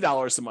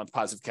 $50 a month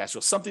positive cash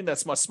flow, something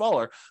that's much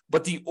smaller,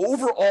 but the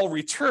overall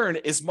return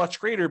is much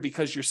greater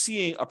because you're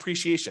seeing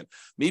appreciation.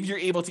 Maybe you're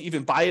able to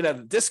even buy it at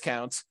a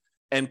discount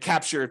and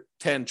capture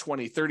 $10,000,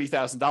 $20,000,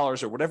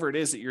 $30,000 or whatever it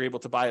is that you're able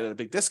to buy it at a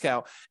big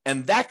discount.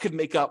 And that could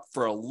make up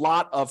for a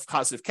lot of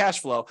positive cash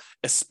flow,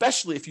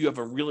 especially if you have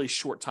a really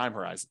short time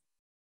horizon.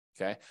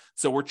 Okay.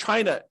 So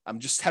I'm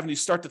just having you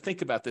start to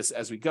think about this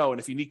as we go.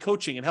 And if you need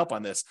coaching and help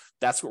on this,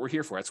 that's what we're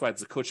here for. That's why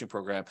it's a coaching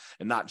program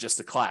and not just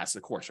a class,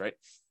 of course, right?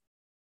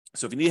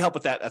 So if you need help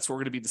with that, that's what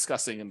we're going to be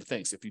discussing in the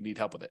things if you need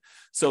help with it.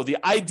 So the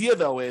idea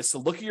though is to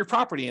look at your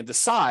property and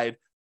decide,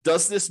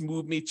 does this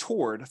move me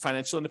toward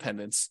financial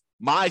independence,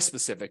 my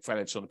specific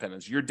financial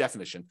independence, your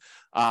definition,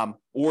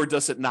 or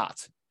does it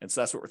not? And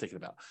so that's what we're thinking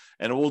about.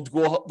 And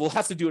we'll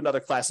have to do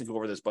another class and go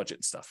over this budget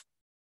and stuff.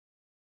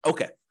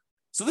 Okay.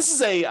 So this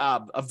is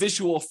a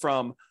visual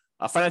from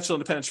Financial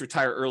Independence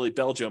Retire Early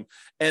Belgium.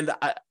 And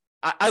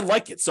I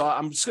like it. So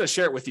I'm just going to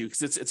share it with you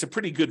because it's a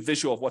pretty good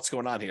visual of what's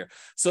going on here.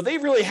 So they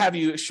really have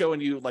you showing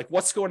you like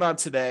what's going on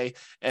today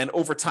and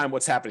over time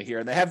what's happening here.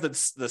 And they have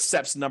the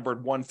steps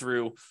numbered 1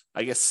 through,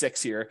 I guess,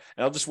 6 here.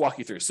 And I'll just walk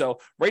you through. So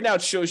right now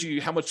it shows you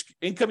how much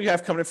income you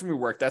have coming in from your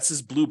work. That's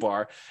this blue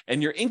bar.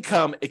 And your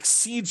income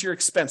exceeds your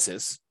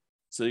expenses.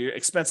 So your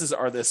expenses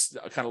are this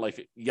kind of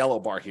like yellow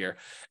bar here.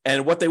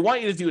 And what they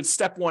want you to do in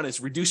step 1 is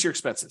reduce your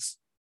expenses.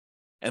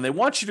 And they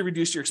want you to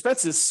reduce your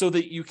expenses so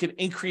that you can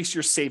increase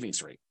your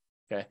savings rate.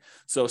 Okay.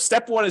 So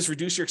step 1 is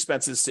reduce your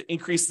expenses to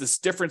increase this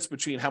difference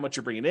between how much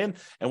you're bringing in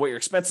and what your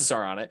expenses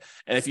are on it.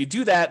 And if you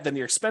do that, then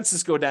your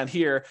expenses go down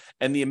here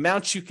and the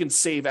amount you can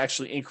save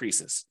actually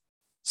increases.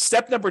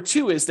 Step number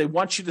 2 is they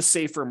want you to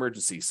save for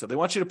emergencies. So they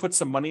want you to put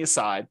some money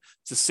aside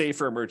to save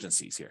for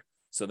emergencies here.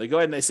 So they go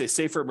ahead and they say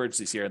save for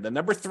emergencies here. And then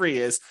number 3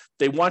 is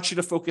they want you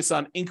to focus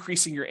on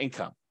increasing your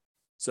income.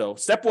 So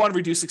step 1,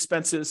 reduce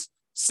expenses.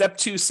 Step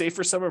 2, save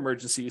for some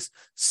emergencies.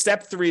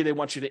 Step 3, they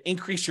want you to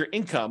increase your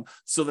income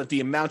so that the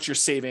amount you're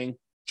saving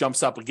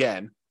jumps up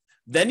again.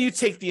 Then you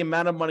take the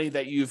amount of money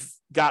that you've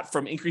got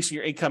from increasing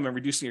your income and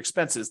reducing your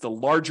expenses, the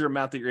larger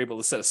amount that you're able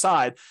to set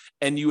aside,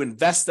 and you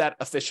invest that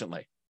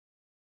efficiently.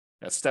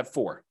 That's step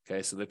 4.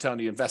 Okay, so they're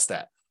telling you invest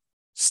that.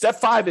 Step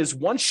 5 is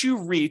once you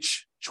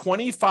reach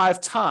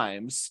 25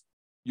 times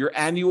your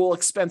annual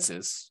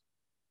expenses,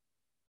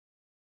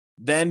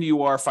 then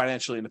you are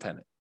financially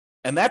independent.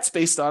 And that's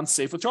based on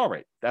safe withdrawal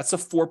rate. That's a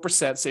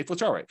 4% safe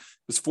withdrawal rate.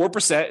 Because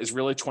 4% is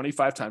really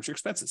 25 times your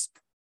expenses.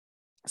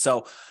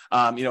 So,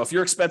 if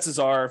your expenses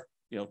are,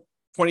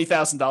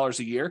 $20,000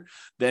 a year,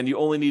 then you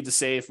only need to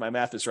save, if my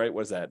math is right,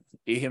 what is that?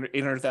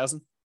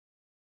 800,000?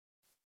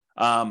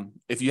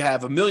 If you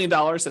have $1 million,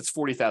 that's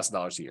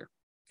 $40,000 a year.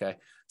 Okay.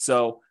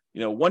 So,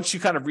 once you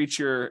kind of reach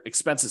your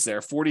expenses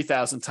there,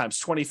 40,000 times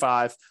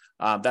 25,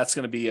 that's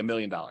going to be $1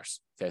 million.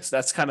 Okay, so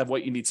that's kind of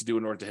what you need to do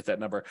in order to hit that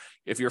number.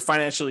 If you're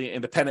financially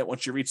independent,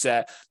 once you reach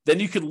that, then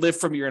you can live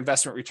from your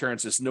investment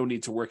returns. There's no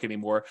need to work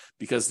anymore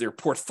because their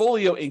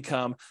portfolio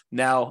income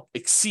now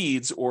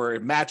exceeds or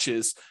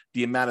matches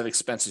the amount of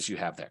expenses you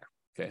have there.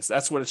 Okay, so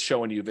that's what it's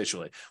showing you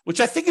visually, which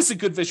I think is a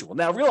good visual.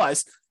 Now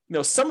realize,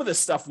 some of this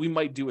stuff we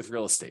might do with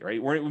real estate,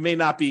 right? We may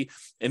not be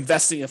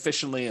investing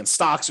efficiently in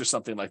stocks or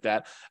something like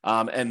that.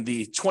 And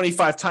the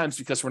 25 times,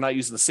 because we're not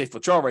using the safe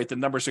withdrawal rate, the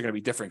numbers are going to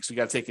be different. So you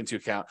got to take into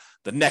account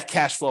the net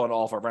cash flow on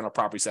all of our rental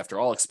properties after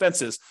all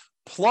expenses.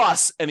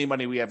 plus any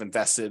money we have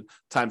invested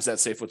times that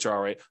safe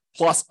withdrawal rate,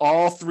 plus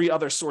all three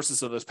other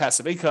sources of those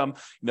passive income,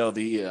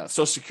 the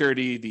Social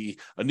Security, the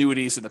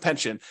annuities, and the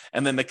pension.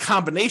 And then the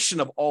combination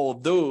of all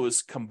of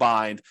those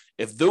combined,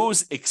 if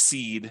those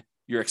exceed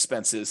your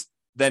expenses,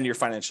 then you're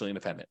financially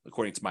independent,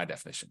 according to my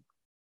definition.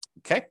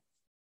 Okay?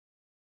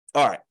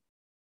 All right.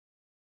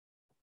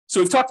 So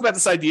we've talked about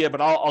this idea,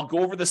 but I'll go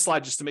over this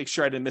slide just to make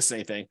sure I didn't miss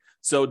anything.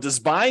 So does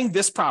buying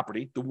this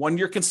property, the one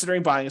you're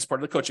considering buying as part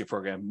of the coaching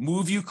program,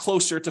 move you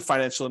closer to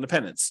financial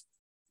independence?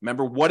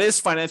 Remember, what is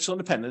financial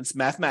independence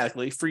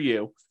mathematically for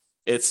you?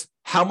 It's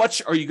how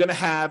much are you going to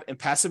have in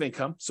passive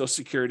income, Social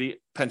Security,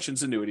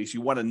 pensions, annuities.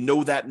 You want to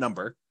know that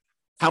number.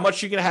 How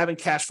much you're going to have in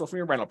cash flow from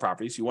your rental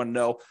properties. You want to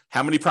know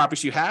how many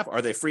properties you have.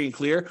 Are they free and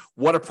clear?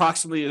 What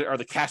approximately are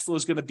the cash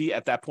flows going to be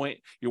at that point?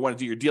 You want to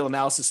do your deal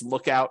analysis and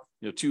look out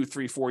 2,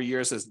 3, 4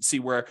 years and see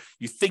where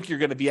you think you're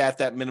going to be at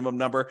that minimum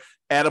number.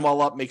 Add them all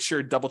up, make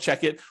sure, double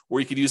check it, or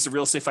you could use the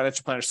Real Estate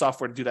Financial Planner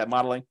software to do that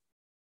modeling.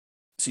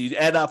 So you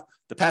add up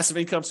the passive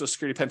income, Social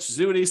Security, pensions,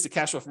 annuities, the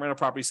cash flow from rental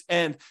properties,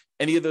 and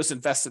any of those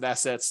invested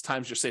assets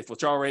times your safe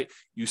withdrawal rate.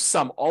 You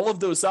sum all of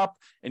those up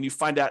and you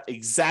find out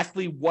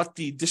exactly what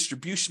the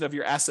distribution of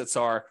your assets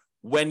are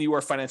when you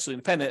are financially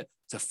independent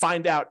to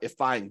find out if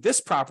buying this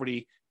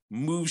property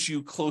moves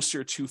you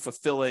closer to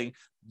fulfilling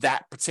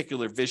that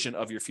particular vision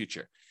of your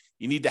future.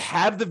 You need to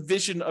have the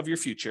vision of your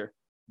future.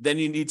 Then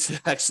you need to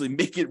actually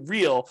make it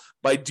real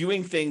by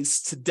doing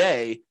things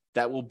today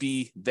that will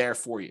be there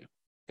for you.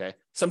 Okay.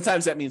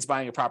 Sometimes that means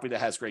buying a property that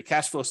has great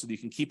cash flow so that you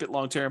can keep it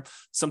long-term.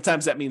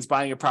 Sometimes that means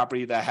buying a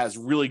property that has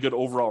really good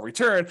overall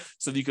return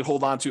so that you can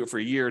hold on to it for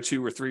a year or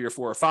 2 or 3 or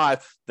 4 or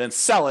 5, then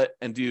sell it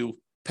and do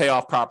pay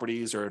off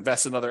properties or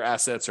invest in other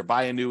assets or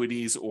buy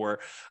annuities or,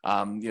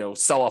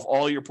 sell off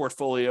all your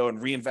portfolio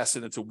and reinvest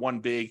it into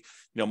one big,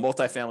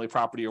 multifamily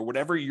property or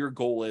whatever your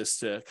goal is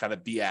to kind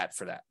of be at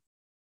for that.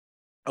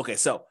 Okay.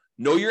 So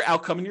know your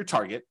outcome and your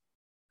target.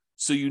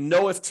 So you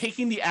know if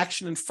taking the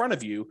action in front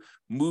of you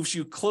moves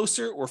you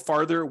closer or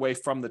farther away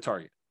from the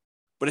target.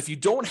 But if you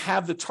don't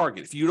have the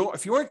target, if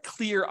you aren't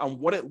clear on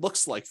what it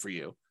looks like for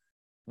you,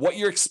 what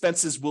your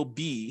expenses will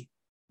be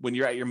when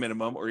you're at your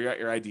minimum or you're at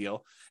your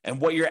ideal, and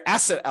what your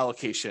asset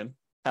allocation,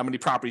 how many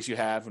properties you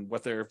have and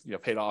what they're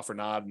paid off or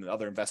not, and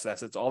other invested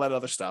assets, all that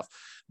other stuff,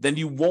 then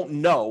you won't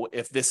know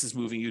if this is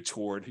moving you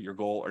toward your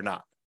goal or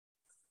not.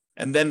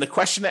 And then the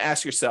question to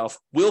ask yourself,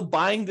 will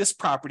buying this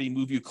property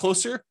move you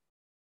closer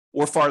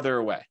or farther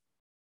away?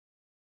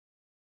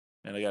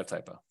 And I got a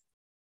typo.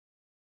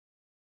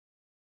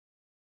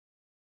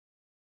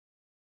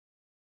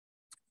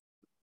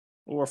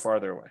 Or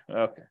farther away.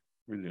 Okay,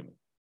 resuming.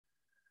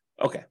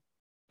 Okay.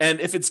 And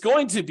if it's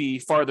going to be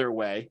farther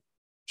away,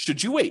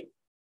 should you wait?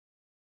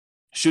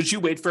 Should you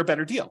wait for a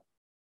better deal?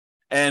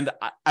 And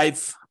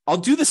I'll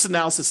do this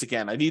analysis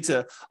again.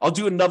 I'll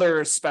do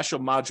another special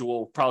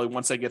module probably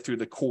once I get through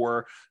the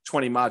core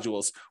 20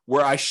 modules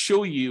where I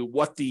show you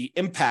what the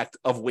impact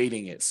of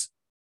waiting is.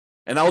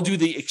 And I'll do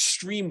the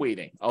extreme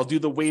waiting. I'll do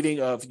the waiting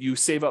of you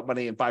save up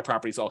money and buy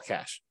properties all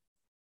cash.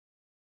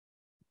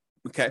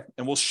 Okay.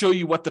 And we'll show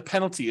you what the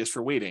penalty is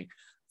for waiting.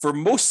 For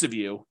most of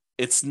you,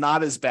 it's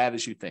not as bad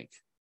as you think.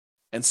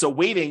 And so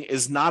waiting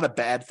is not a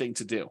bad thing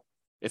to do.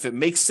 If it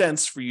makes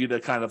sense for you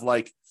to kind of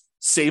like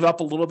save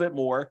up a little bit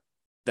more,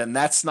 then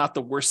that's not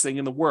the worst thing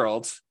in the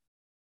world.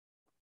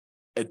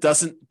 It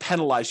doesn't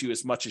penalize you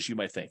as much as you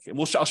might think. And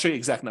I'll show you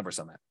exact numbers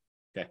on that.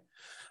 Okay.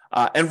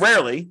 And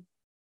rarely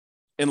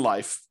in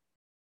life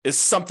is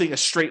something a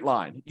straight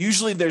line.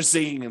 Usually there's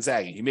zigging and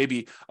zagging. You may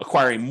be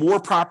acquiring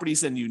more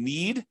properties than you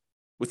need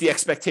with the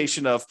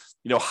expectation of,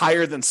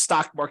 higher than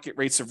stock market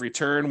rates of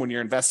return when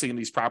you're investing in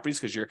these properties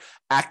because you're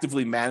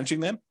actively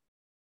managing them.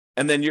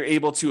 And then you're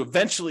able to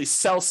eventually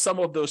sell some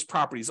of those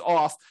properties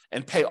off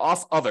and pay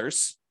off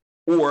others,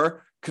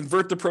 or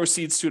convert the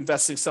proceeds to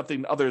investing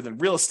something other than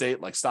real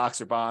estate, like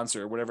stocks or bonds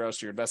or whatever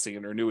else you're investing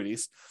in, or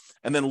annuities,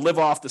 and then live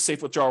off the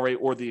safe withdrawal rate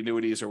or the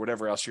annuities or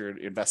whatever else you're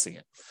investing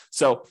in.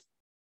 So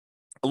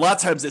a lot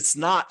of times it's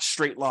not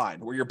straight line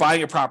where you're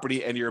buying a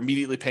property and you're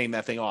immediately paying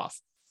that thing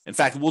off. In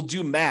fact, we'll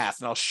do math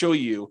and I'll show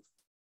you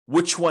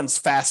which one's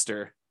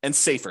faster and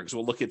safer, because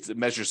we'll look at the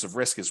measures of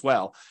risk as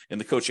well in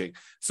the coaching.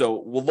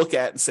 So we'll look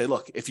at and say,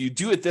 look, if you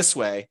do it this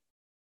way,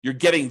 you're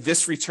getting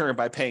this return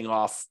by paying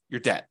off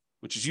your debt,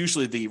 which is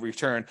usually the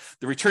return.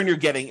 The return you're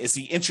getting is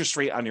the interest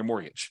rate on your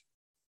mortgage,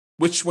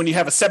 which when you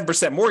have a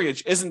 7%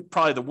 mortgage isn't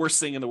probably the worst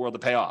thing in the world to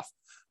pay off.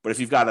 But if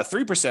you've got a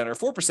 3%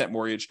 or 4%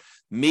 mortgage,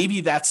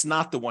 maybe that's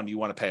not the one you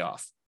want to pay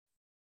off.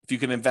 If you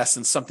can invest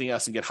in something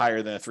else and get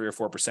higher than a 3 or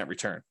 4%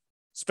 return,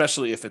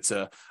 especially if it's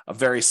a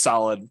very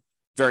solid,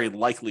 very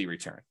likely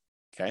return.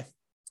 Okay.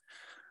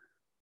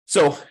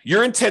 So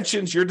your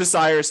intentions, your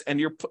desires, and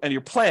your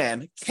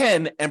plan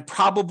can and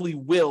probably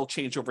will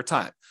change over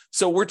time.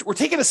 So we're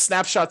taking a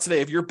snapshot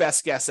today of your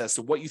best guess as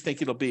to what you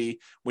think it'll be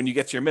when you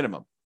get to your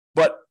minimum.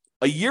 But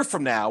a year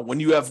from now, when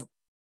you have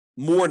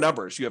more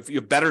numbers, you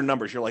have better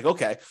numbers, you're like,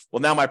 okay,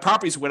 well, now my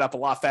properties went up a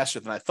lot faster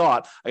than I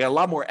thought. I got a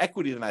lot more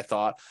equity than I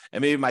thought,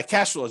 and maybe my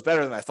cash flow is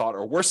better than I thought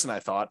or worse than I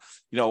thought.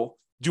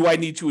 do I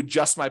need to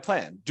adjust my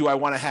plan? Do I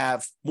want to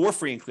have more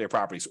free and clear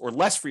properties or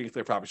less free and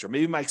clear properties? Or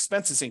maybe my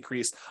expenses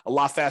increased a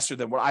lot faster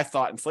than what I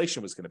thought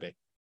inflation was going to be.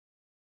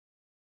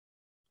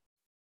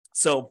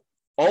 So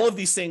all of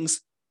these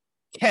things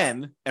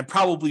can and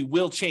probably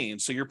will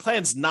change. So your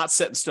plan's not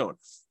set in stone.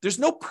 There's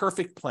no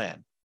perfect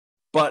plan,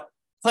 but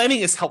planning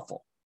is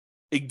helpful.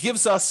 It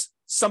gives us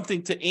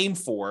something to aim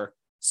for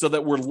so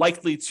that we're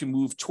likely to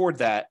move toward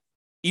that,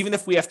 even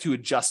if we have to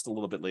adjust a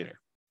little bit later.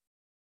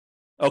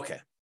 Okay.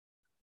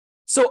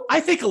 So I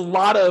think a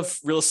lot of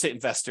real estate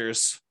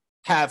investors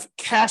have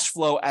cash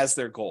flow as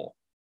their goal.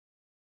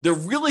 They're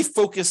really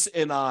focused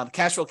in on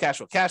cash flow, cash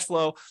flow, cash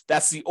flow.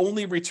 That's the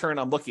only return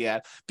I'm looking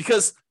at,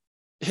 because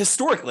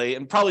historically,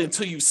 and probably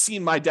until you've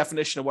seen my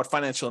definition of what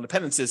financial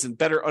independence is and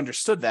better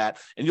understood that,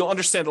 and you'll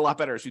understand a lot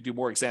better as we do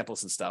more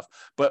examples and stuff,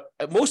 but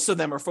most of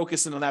them are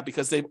focusing on that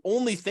because they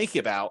only think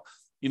about,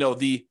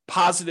 the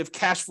positive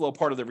cash flow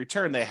part of the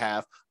return they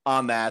have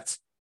on that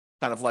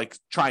kind of like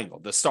triangle,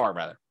 the star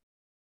rather.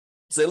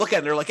 So they look at it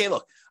and they're like, hey,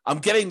 look, I'm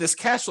getting this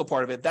cash flow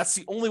part of it. That's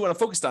the only one I'm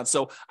focused on.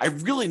 So I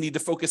really need to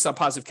focus on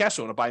positive cash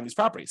flow when I'm buying these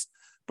properties.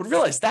 But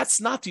realize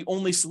that's not the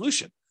only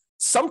solution.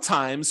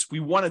 Sometimes we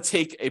want to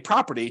take a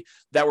property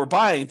that we're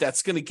buying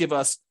that's going to give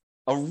us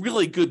a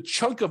really good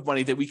chunk of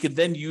money that we could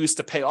then use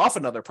to pay off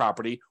another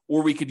property,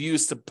 or we could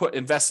use to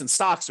invest in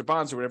stocks or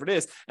bonds or whatever it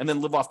is, and then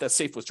live off that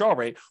safe withdrawal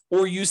rate,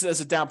 or use it as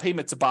a down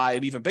payment to buy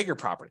an even bigger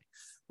property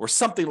or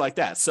something like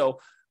that. So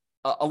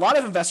a lot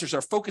of investors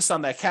are focused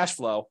on that cash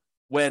flow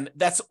when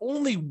that's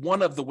only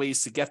one of the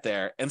ways to get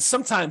there. And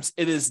sometimes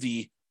it's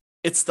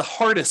the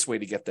hardest way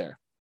to get there.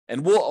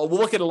 And we'll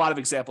look at a lot of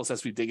examples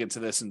as we dig into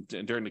this and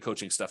during the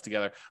coaching stuff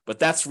together, but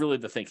that's really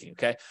the thinking,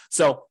 okay?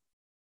 So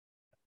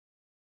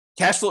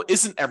cash flow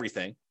isn't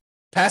everything.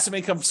 Passive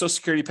income from Social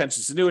Security,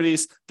 pensions,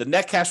 annuities, the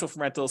net cash flow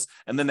from rentals,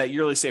 and then that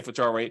yearly safe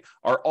withdrawal rate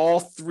are all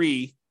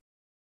 3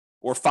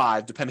 or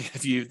 5, depending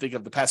if you think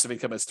of the passive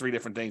income as 3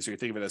 different things or you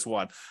think of it as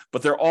one,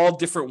 but they're all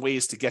different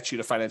ways to get you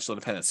to financial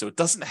independence. So it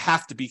doesn't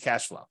have to be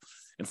cash flow.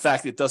 In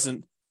fact,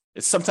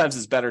 sometimes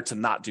it's better to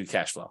not do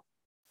cash flow.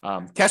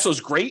 Cash flow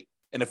is great.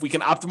 And if we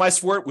can optimize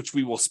for it, which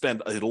we will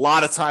spend a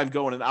lot of time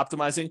going and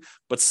optimizing,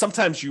 but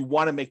sometimes you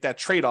want to make that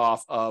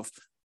trade-off of,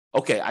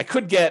 okay, I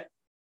could get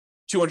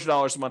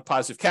 $200 a month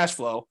positive cash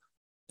flow,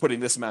 putting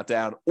this amount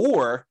down,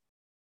 or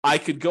I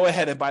could go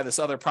ahead and buy this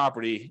other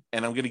property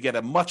and I'm going to get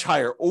a much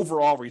higher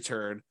overall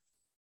return.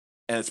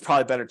 And it's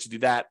probably better to do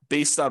that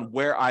based on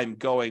where I'm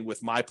going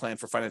with my plan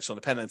for financial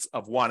independence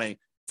of wanting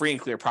free and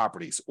clear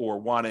properties, or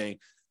wanting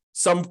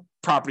some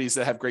properties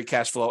that have great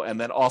cash flow, and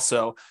then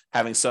also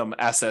having some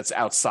assets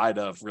outside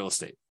of real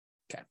estate.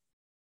 Okay.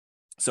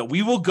 So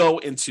we will go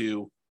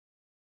into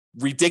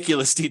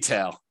ridiculous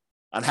detail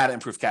on how to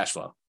improve cash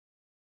flow.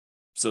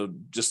 So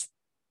just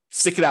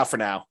stick it out for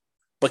now.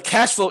 But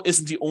cash flow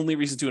isn't the only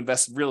reason to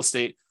invest in real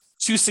estate.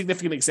 2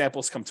 significant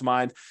examples come to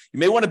mind. You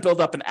may want to build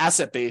up an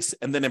asset base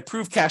and then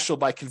improve cash flow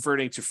by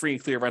converting to free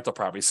and clear rental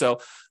property.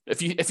 So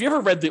if you ever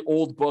read the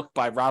old book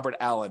by Robert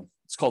Allen,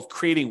 it's called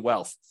Creating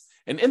Wealth.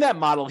 And in that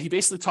model, he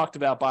basically talked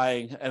about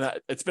buying, and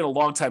it's been a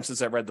long time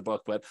since I read the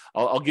book, but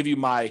I'll give you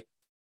my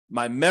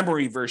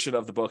memory version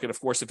of the book. And of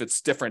course, if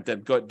it's different,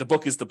 then the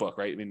book is the book,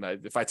 right? I mean,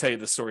 if I tell you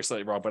the story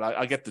slightly wrong, but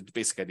I'll get the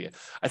basic idea.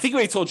 I think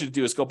what he told you to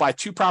do is go buy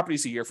 2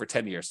 properties a year for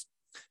 10 years.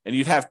 And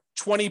you'd have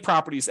 20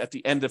 properties at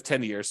the end of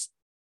 10 years.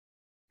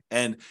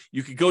 And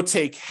you could go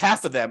take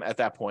half of them at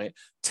that point,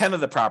 10 of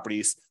the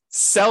properties,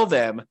 sell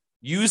them,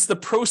 use the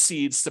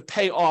proceeds to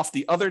pay off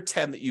the other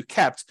 10 that you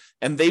kept,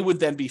 and they would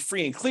then be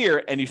free and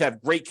clear, and you'd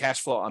have great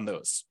cash flow on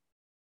those.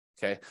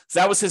 Okay, so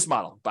that was his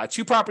model. Buy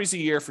 2 properties a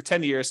year for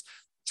 10 years,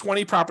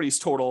 20 properties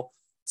total,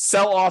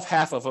 sell off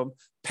half of them,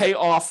 pay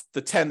off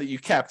the 10 that you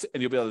kept,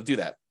 and you'll be able to do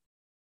that.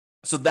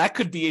 So that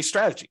could be a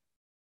strategy.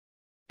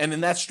 And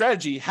in that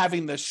strategy,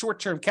 having the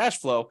short-term cash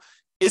flow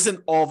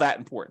isn't all that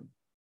important.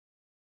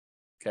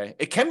 Okay,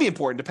 it can be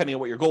important depending on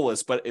what your goal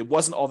is, but it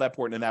wasn't all that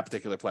important in that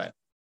particular plan.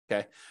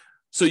 Okay,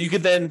 so you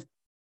could then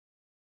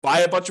buy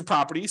a bunch of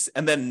properties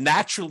and then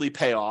naturally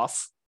pay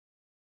off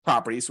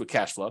properties with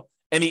cash flow.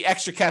 Any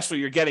extra cash flow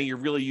you're getting, you're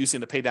really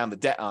using to pay down the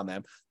debt on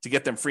them to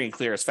get them free and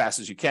clear as fast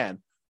as you can.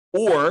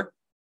 Or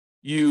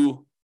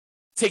you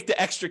take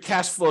the extra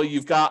cash flow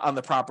you've got on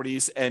the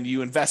properties and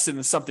you invest it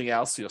in something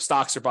else,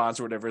 stocks or bonds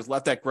or whatever, is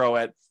let that grow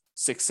at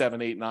 6,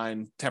 7, 8,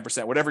 9,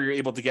 10%, whatever you're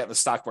able to get in the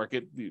stock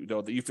market,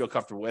 that you feel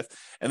comfortable with.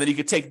 And then you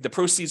could take the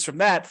proceeds from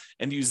that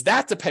and use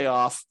that to pay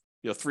off,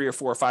 3 or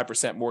 4 or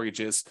 5%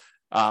 mortgages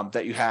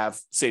that you have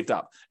saved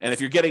up. And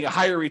if you're getting a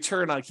higher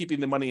return on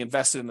keeping the money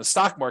invested in the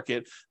stock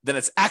market, then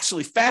it's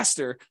actually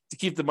faster to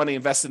keep the money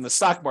invested in the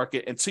stock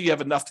market until you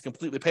have enough to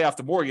completely pay off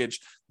the mortgage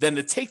than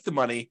to take the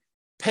money,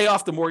 pay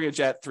off the mortgage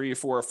at 3 or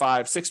 4 or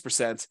 5,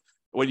 6%,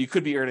 when you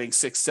could be earning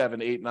 6,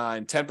 7, 8,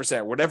 9,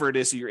 10%, whatever it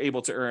is that you're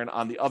able to earn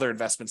on the other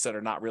investments that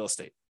are not real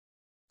estate.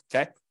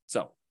 Okay.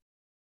 So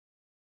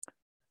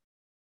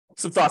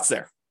some thoughts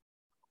there.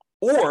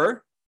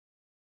 Or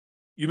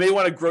you may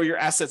want to grow your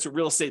assets with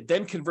real estate,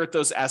 then convert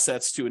those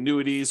assets to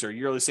annuities or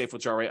yearly safe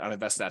withdrawal rate on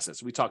invested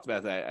assets. We talked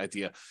about that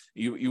idea.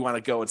 You want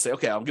to go and say,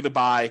 okay, I'm going to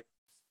buy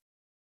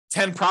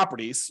 10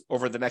 properties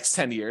over the next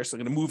 10 years. So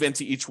I'm going to move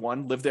into each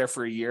one, live there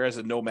for a year as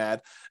a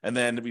nomad, and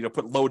then,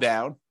 put low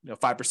down,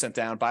 5%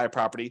 down, buy a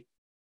property,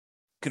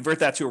 convert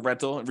that to a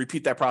rental, and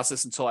repeat that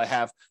process until I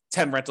have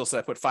 10 rentals that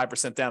I put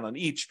 5% down on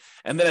each.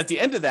 And then at the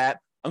end of that,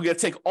 I'm going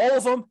to take all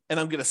of them and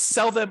I'm going to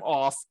sell them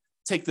off,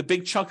 take the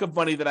big chunk of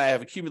money that I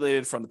have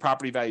accumulated from the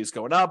property values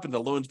going up and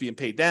the loans being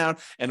paid down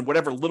and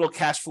whatever little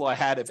cash flow I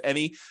had, if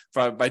any,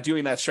 by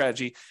doing that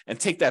strategy, and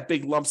take that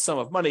big lump sum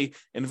of money,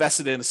 invest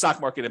it in the stock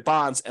market and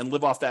bonds, and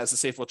live off that as a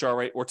safe withdrawal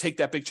rate, or take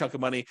that big chunk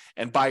of money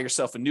and buy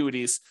yourself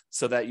annuities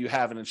so that you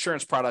have an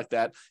insurance product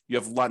that you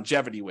have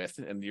longevity with,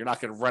 and you're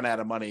not going to run out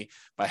of money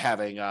by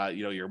having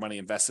your money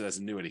invested as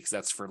annuity, because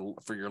that's for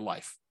your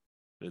life,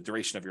 the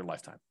duration of your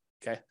lifetime.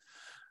 Okay.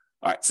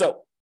 All right.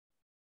 So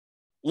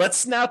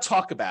let's now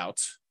talk about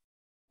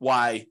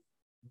why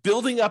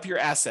building up your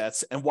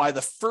assets and why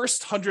the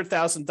first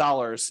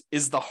 $100,000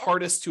 is the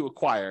hardest to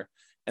acquire.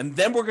 And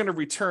then we're going to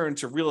return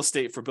to real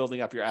estate for building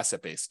up your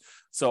asset base.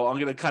 So I'm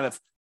going to kind of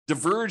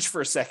diverge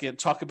for a second,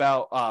 talk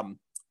about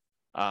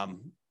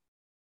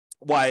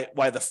why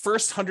the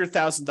first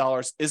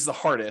 $100,000 is the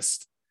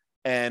hardest.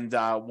 And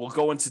we'll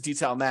go into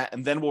detail on that,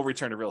 and then we'll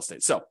return to real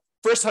estate. So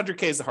first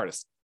 100K is the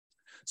hardest.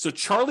 So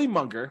Charlie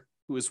Munger,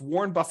 who is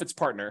Warren Buffett's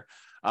partner,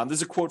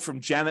 there's a quote from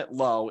Janet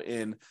Lowe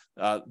in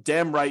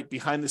Damn Right,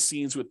 Behind the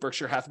Scenes with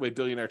Berkshire Hathaway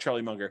billionaire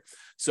Charlie Munger.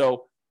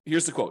 So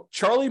here's the quote.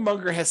 Charlie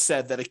Munger has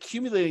said that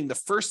accumulating the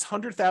first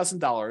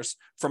 $100,000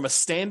 from a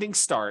standing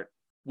start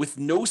with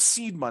no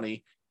seed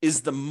money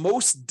is the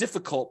most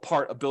difficult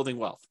part of building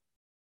wealth.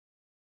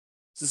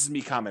 So this is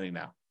me commenting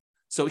now.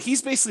 So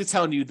he's basically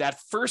telling you that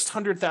first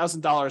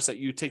 $100,000 that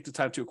you take the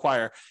time to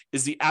acquire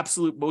is the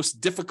absolute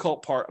most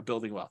difficult part of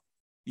building wealth.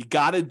 You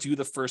got to do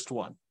the first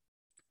one.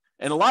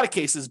 In a lot of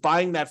cases,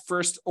 buying that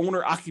first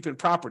owner-occupant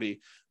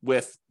property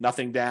with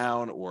nothing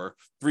down, or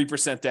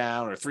 3%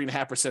 down, or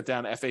 3.5%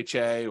 down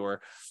FHA,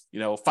 or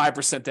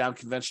 5% down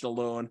conventional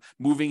loan,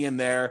 moving in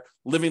there,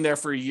 living there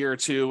for a year or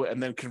two,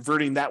 and then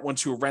converting that one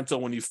to a rental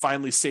when you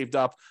finally saved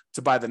up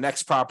to buy the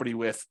next property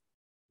with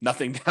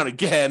nothing down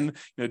again,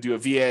 do a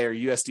VA or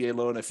USDA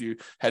loan if you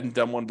hadn't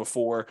done one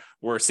before,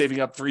 or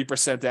saving up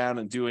 3% down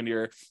and doing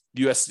your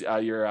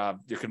your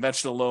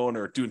conventional loan,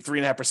 or doing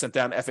 3.5%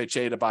 down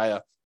FHA to buy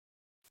a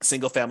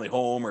single family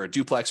home or a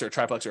duplex or a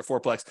triplex or a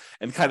fourplex,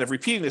 and kind of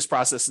repeating this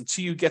process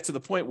until you get to the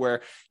point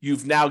where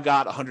you've now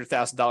got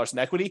 $100,000 in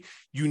equity.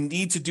 You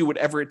need to do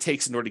whatever it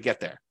takes in order to get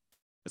there.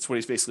 That's what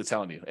he's basically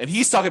telling you. And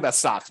he's talking about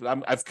stocks,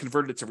 but I've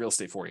converted it to real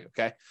estate for you.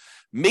 Okay.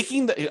 I'm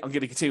going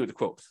to continue with the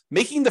quote.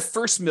 Making the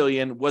first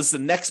million was the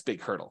next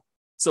big hurdle.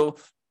 So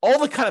all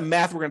the kind of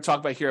math we're going to talk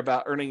about here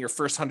about earning your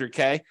first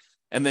 100K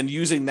and then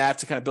using that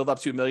to kind of build up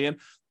to $1 million,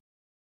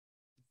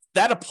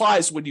 that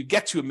applies when you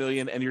get to $1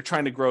 million and you're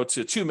trying to grow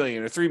to 2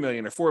 million or 3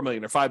 million or 4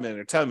 million or 5 million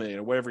or 10 million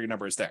or whatever your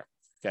number is there.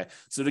 Okay.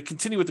 So to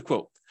continue with the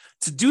quote,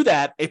 to do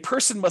that, a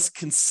person must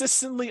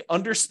consistently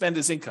underspend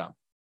his income.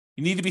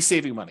 You need to be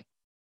saving money.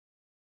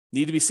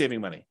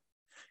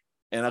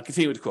 And I'll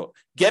continue with the quote.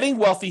 Getting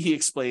wealthy, he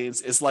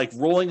explains, is like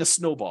rolling a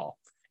snowball.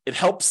 It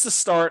helps to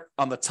start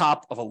on the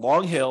top of a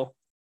long hill,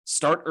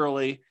 start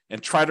early,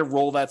 and try to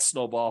roll that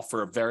snowball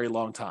for a very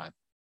long time.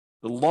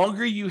 The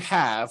longer you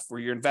have where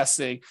you're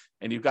investing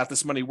and you've got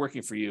this money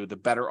working for you, the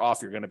better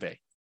off you're going to be.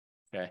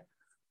 Okay.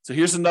 So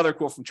here's another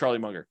quote from Charlie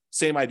Munger.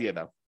 Same idea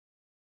though.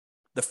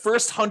 The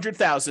first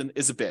 100,000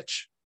 is a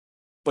bitch,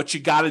 but you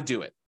got to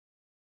do it.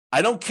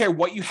 I don't care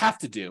what you have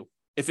to do.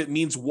 If it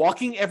means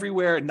walking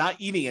everywhere and not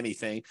eating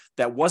anything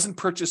that wasn't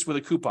purchased with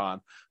a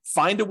coupon,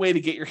 find a way to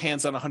get your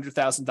hands on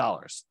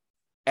 $100,000.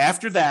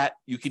 After that,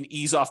 you can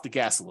ease off the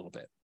gas a little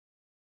bit.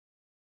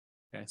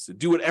 Okay. So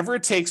do whatever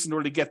it takes in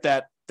order to get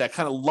that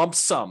kind of lump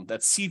sum,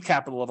 that seed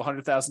capital of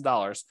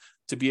 $100,000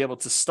 to be able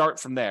to start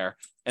from there.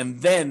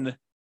 And then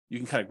you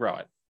can kind of grow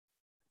it.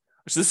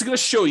 So this is going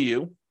to show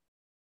you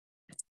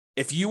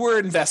if you were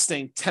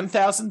investing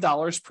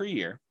 $10,000 per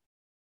year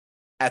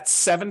at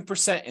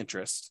 7%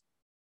 interest,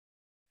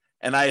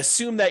 and I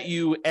assume that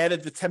you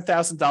added the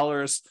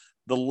 $10,000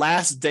 the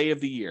last day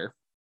of the year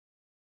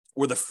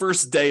or the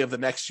first day of the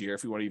next year,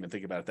 if you want to even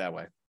think about it that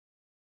way.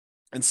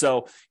 And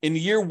so in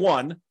year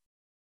one,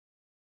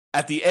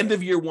 at the end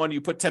of year one,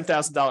 you put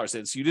 $10,000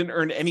 in. So you didn't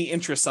earn any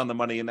interest on the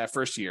money in that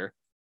first year.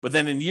 But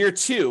then in year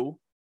two,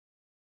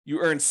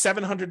 you earned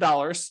 $700,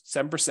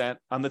 7%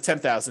 on the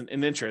 $10,000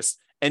 in interest,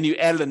 and you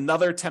added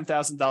another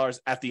 $10,000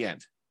 at the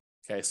end.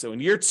 Okay, so in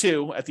year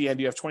two, at the end,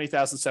 you have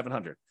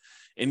 $20,700.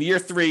 In year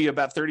three,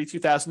 about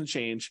 $32,000 and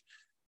change.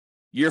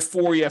 Year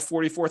four, you have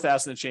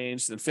 $44,000 and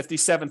change, then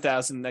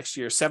 $57,000 next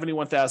year,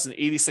 $71,000,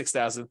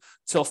 $86,000,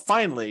 till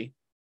finally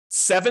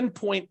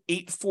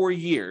 7.84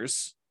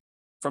 years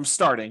from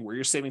starting, where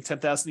you're saving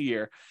 $10,000 a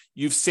year,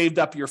 you've saved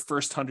up your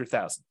first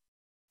 $100,000.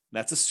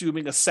 That's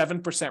assuming a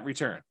 7%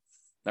 return.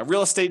 Now,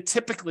 real estate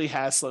typically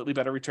has slightly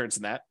better returns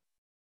than that.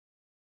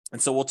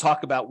 And so we'll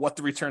talk about what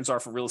the returns are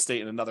for real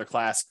estate in another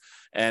class,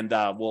 and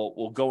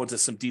we'll go into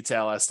some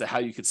detail as to how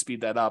you could speed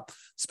that up,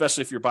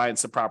 especially if you're buying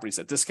some properties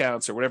at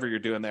discounts or whatever you're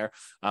doing there.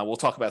 We'll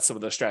talk about some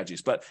of those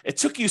strategies. But it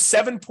took you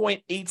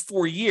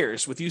 7.84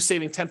 years with you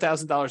saving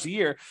 $10,000 a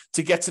year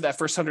to get to that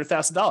first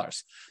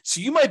 $100,000.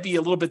 So you might be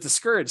a little bit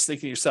discouraged,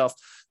 thinking to yourself,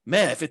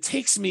 man, if it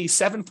takes me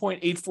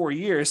 7.84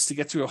 years to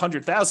get to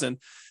 100,000,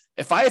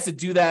 if I have to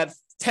do that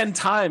 10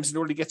 times in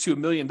order to get to $1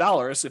 million,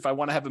 if I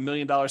want to have $1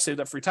 million saved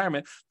up for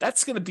retirement,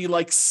 that's going to be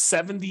like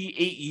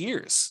 78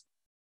 years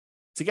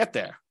to get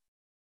there.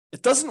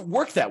 It doesn't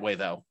work that way,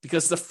 though,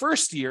 because the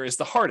first year is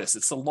the hardest.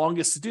 It's the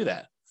longest to do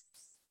that.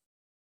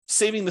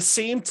 Saving the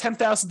same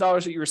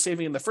 $10,000 that you were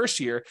saving in the first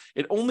year,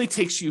 it only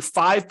takes you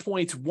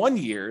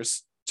 5.1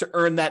 years to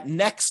earn that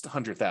next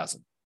 $100,000.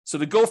 So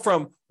to go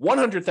from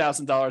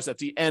 $100,000 at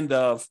the end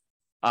of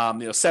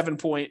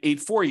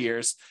 7.84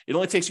 years, it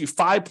only takes you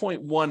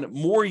 5.1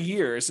 more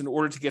years in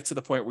order to get to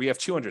the point where you have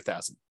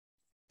 200,000.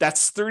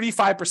 That's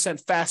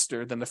 35%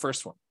 faster than the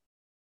first one.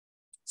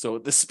 So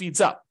this speeds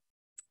up.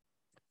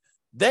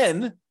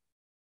 Then,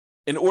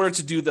 in order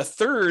to do the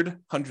third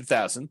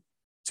 100,000,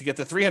 to get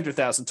the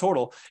 300,000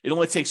 total, it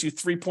only takes you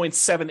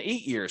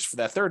 3.78 years for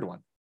that third one.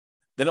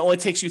 Then it only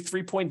takes you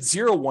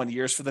 3.01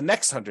 years for the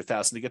next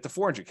 100,000 to get to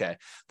 400K.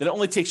 Then it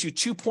only takes you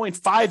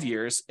 2.5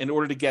 years in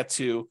order to get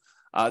to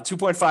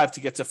 2.5 to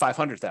get to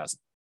 500,000.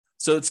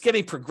 So it's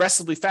getting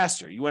progressively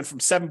faster. You went from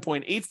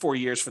 7.84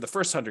 years for the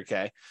first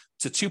 100K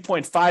to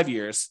 2.5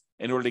 years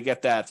in order to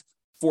get that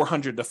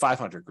 400 to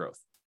 500 growth.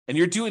 And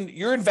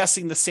you're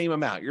investing the same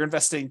amount. You're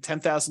investing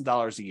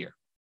 $10,000 a year.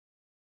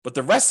 But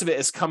the rest of it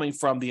is coming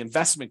from the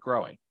investment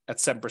growing at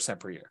 7%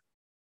 per year.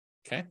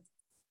 Okay.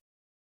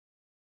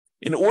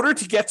 In order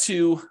to get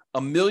to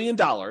 $1 million,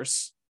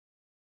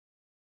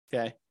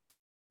 okay,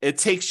 it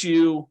takes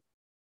you,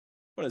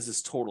 what is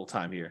this total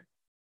time here?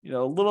 A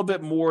little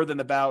bit more than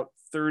about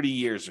 30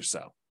 years or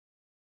so.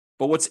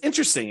 But what's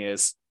interesting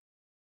is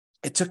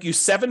it took you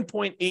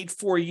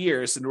 7.84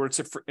 years in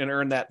order to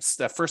earn that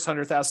first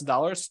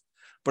 $100,000,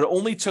 but it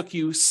only took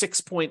you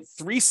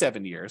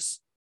 6.37 years,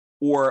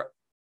 or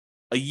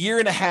a year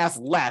and a half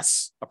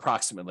less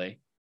approximately,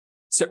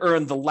 to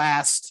earn the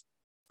last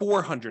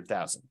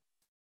 400,000.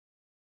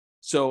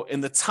 So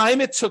in the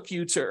time it took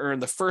you to earn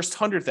the first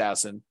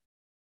 100,000,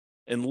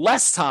 in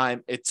less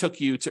time it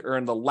took you to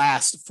earn the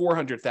last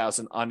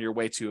 400,000 on your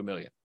way to $1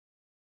 million.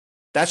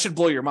 That should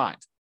blow your mind,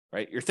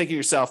 right? You're thinking to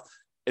yourself,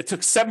 it took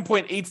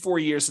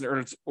 7.84 years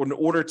in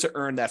order to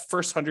earn that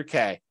first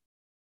 100K,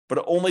 but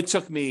it only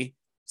took me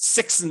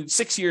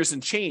 6 years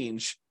and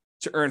change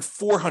to earn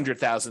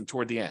 400,000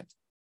 toward the end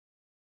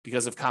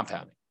because of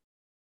compounding.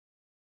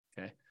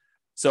 Okay.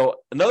 So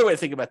another way to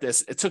think about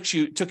this, it took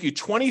you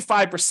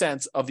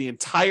 25% of the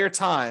entire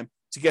time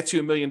to get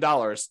to $1 million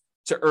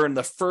to earn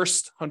the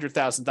first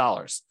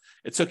 $100,000.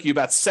 It took you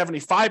about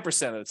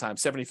 75% of the time,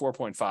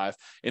 74.5,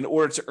 in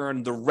order to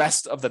earn the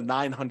rest of the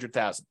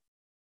 900,000.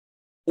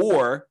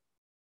 Or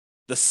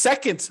the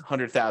second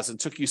 100,000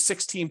 took you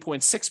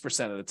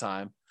 16.6% of the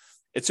time.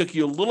 It took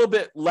you a little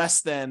bit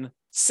less than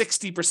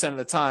 60% of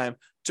the time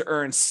to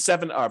earn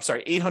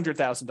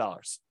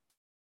 $800,000,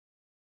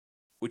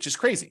 which is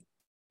crazy.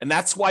 And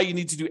that's why you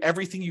need to do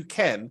everything you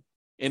can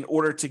in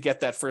order to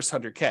get that first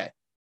 100K,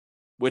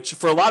 which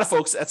for a lot of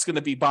folks, that's going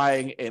to be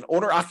buying an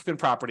owner-occupant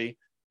property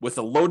with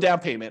a low down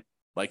payment,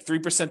 like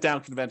 3%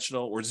 down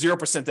conventional or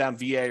 0% down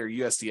VA or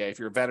USDA if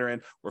you're a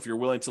veteran, or if you're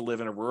willing to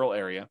live in a rural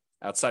area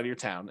outside of your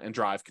town and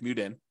commute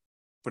in,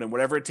 put in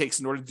whatever it takes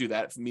in order to do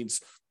that. If it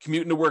means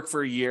commuting to work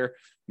for a year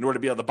in order to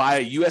be able to buy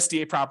a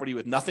USDA property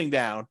with nothing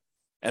down,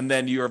 and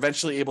then you're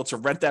eventually able to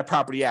rent that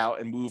property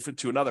out and move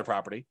to another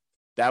property,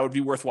 that would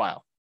be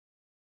worthwhile.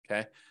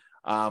 Okay.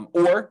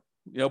 Or,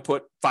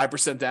 put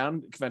 5%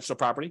 down conventional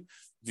property.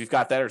 If you've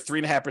got that, or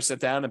 3.5%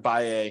 down, and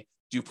buy a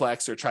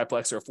duplex or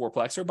triplex or a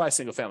fourplex, or buy a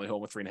single family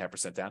home with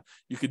 3.5% down.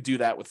 You could do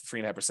that with a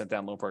 3.5%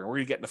 down loan program. We're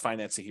going to get into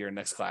financing here in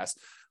next class.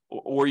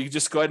 Or you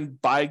just go ahead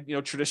and buy,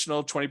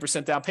 traditional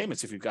 20% down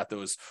payments if you've got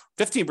those,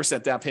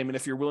 15% down payment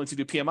if you're willing to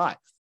do PMI,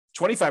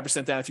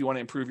 25% down if you want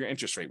to improve your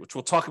interest rate, which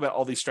we'll talk about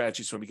all these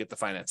strategies when we get to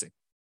financing.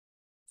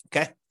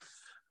 Okay.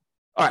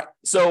 All right.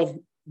 So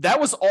that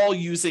was all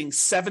using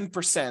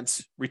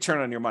 7%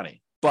 return on your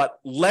money, but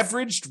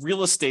leveraged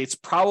real estate's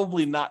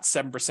probably not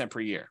 7%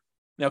 per year.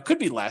 Now it could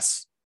be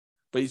less,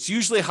 but it's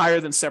usually higher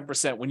than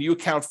 7% when you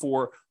account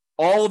for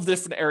all of the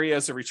different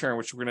areas of return,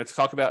 which we're going to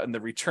talk about in the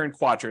return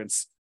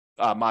quadrants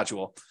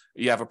module.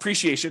 You have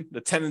appreciation,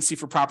 the tendency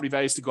for property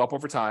values to go up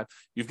over time.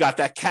 You've got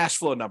that cash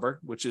flow number,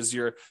 which is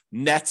your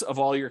net of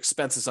all your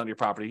expenses on your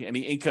property, any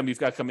income you've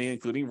got coming in,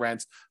 including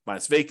rent,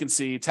 minus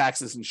vacancy,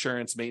 taxes,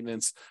 insurance,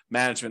 maintenance,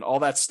 management, all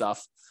that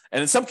stuff.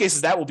 And in some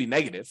cases, that will be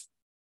negative,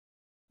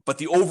 but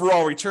the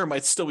overall return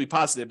might still be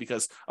positive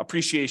because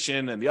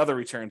appreciation and the other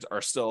returns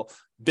are still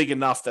big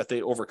enough that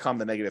they overcome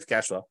the negative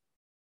cash flow.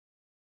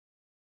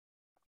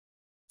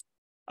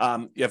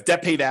 You have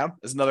debt pay down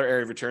is another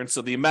area of return.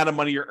 So the amount of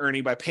money you're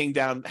earning by paying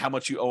down how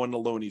much you owe on the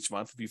loan each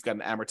month, if you've got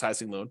an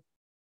amortizing loan,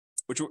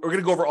 which we're going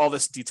to go over all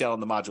this detail in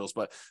the modules,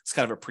 but it's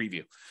kind of a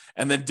preview.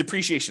 And then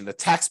depreciation, the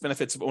tax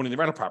benefits of owning the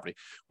rental property.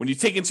 When you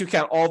take into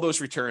account all those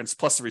returns,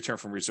 plus the return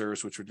from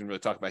reserves, which we didn't really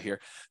talk about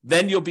here,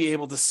 then you'll be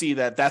able to see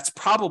that that's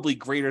probably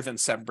greater than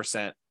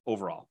 7%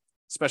 overall,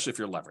 especially if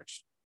you're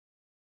leveraged.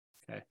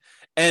 Okay.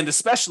 And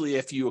especially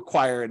if you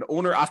acquire an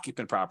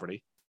owner-occupant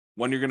property,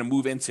 one you're going to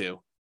move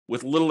into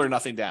with little or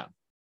nothing down.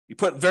 You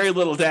put very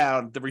little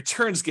down, the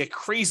returns get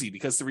crazy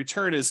because the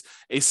return is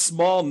a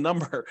small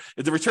number.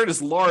 The return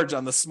is large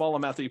on the small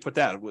amount that you put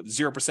down, with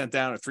 0%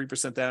 down or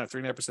 3% down or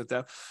 3.5%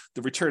 down.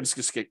 The returns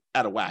just get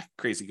out of whack,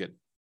 crazy good.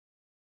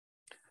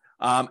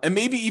 And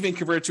maybe even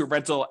convert it to a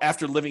rental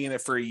after living in it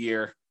for a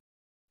year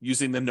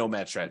using the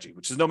nomad strategy,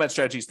 which is nomad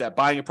strategy is that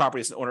buying a property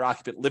as an owner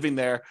occupant, living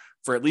there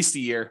for at least a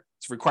year.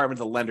 It's a requirement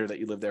of the lender that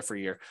you live there for a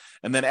year.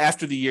 And then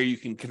after the year, you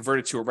can convert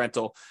it to a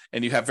rental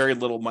and you have very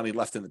little money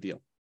left in the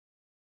deal.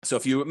 So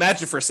if you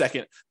imagine for a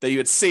second that you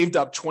had saved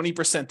up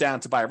 20% down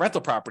to buy a rental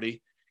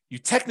property, you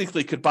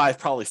technically could buy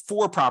probably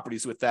 4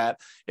 properties with that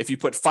if you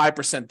put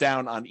 5%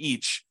 down on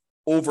each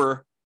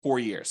over 4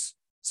 years.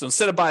 So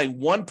instead of buying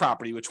 1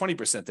 property with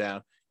 20%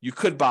 down, you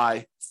could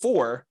buy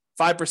 4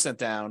 5%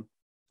 down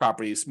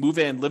properties, move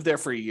in, live there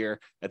for a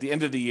year. At the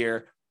end of the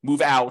year,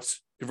 move out,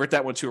 convert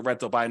that one to a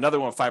rental, buy another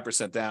one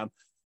 5% down,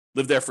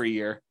 live there for a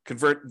year,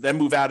 then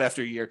move out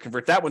after a year,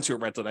 convert that one to a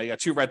rental. Now you got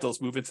 2 rentals,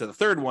 move into the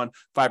third one,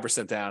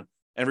 5% down,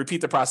 and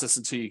repeat the process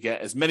until you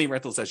get as many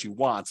rentals as you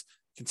want,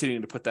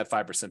 continuing to put that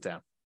 5%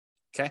 down.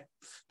 Okay.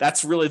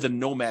 That's really the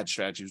nomad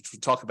strategy, which we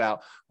talk about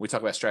when we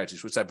talk about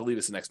strategies, which I believe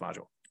is the next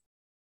module.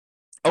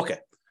 Okay.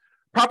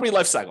 Property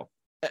life cycle.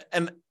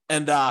 And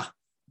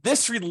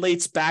this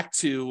relates back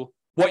to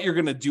what you're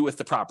going to do with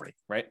the property,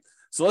 right?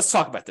 So let's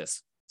talk about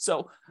this.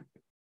 So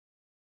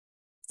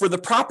for the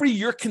property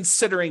you're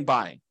considering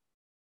buying,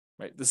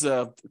 right? This is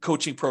a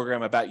coaching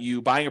program about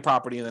you buying a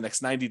property in the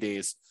next 90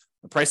 days.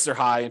 The prices are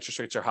high, interest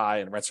rates are high,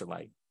 and rents are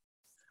light.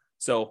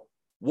 So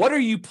what are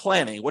you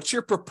planning? What's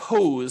your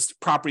proposed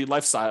property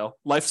life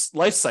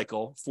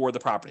cycle for the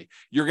property?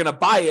 You're going to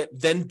buy it,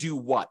 then do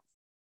what?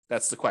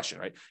 That's the question,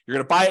 right? You're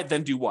going to buy it,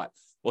 then do what?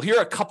 Well, here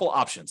are a couple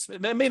options.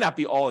 It may not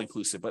be all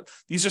inclusive, but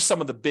these are some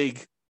of the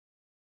big,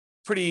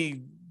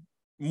 pretty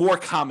more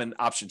common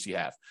options you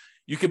have.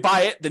 You could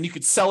buy it, then you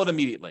could sell it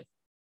immediately.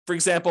 For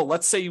example,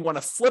 let's say you want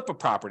to flip a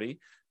property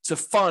to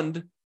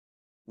fund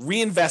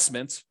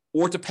reinvestment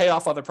or to pay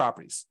off other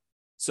properties.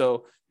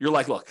 So you're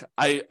like, look,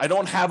 I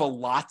don't have a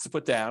lot to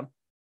put down,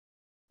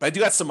 but I do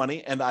got some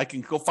money and I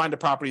can go find a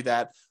property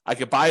that I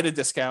could buy at a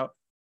discount,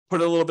 put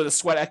a little bit of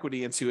sweat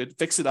equity into it,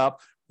 fix it up,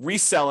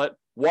 resell it,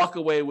 walk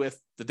away with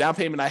the down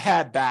payment I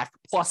had back,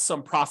 plus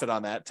some profit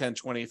on that,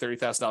 $10,000, $20,000,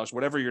 $30,000,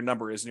 whatever your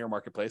number is in your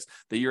marketplace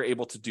that you're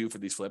able to do for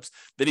these flips.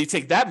 Then you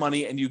take that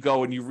money and you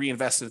go and you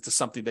reinvest it into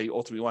something that you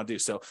ultimately want to do.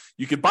 So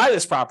you could buy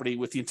this property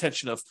with the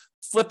intention of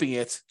flipping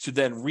it to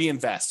then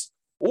reinvest.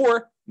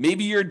 Or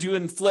maybe you're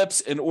doing flips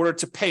in order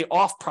to pay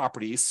off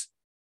properties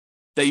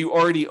that you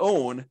already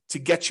own to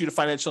get you to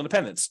financial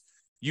independence.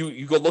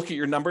 You go look at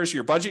your numbers,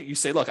 your budget, you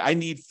say, look, I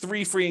need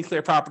 3 free and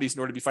clear properties in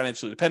order to be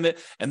financially independent.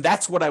 And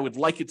that's what I would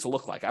like it to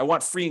look like. I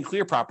want free and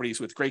clear properties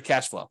with great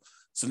cash flow.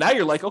 So now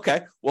you're like,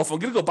 okay, well, if I'm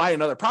going to go buy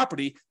another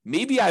property,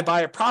 maybe I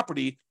buy a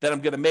property that I'm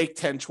going to make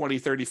 $10,000,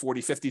 $20,000, $30,000,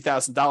 $40,000,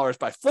 $50,000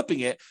 by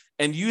flipping it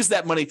and use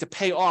that money to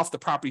pay off the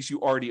properties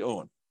you already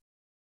own.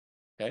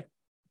 Okay.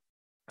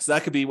 So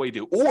that could be what you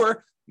do.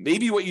 Or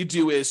maybe what you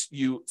do is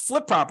you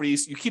flip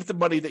properties, you keep the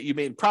money that you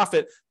made in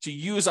profit to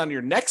use on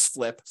your next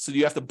flip. So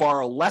you have to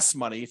borrow less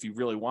money if you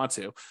really want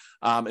to,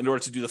 in order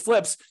to do the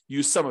flips,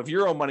 use some of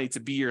your own money to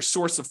be your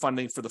source of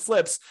funding for the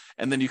flips.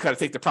 And then you kind of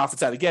take the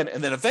profits out again.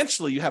 And then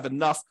eventually you have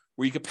enough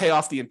where you could pay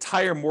off the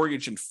entire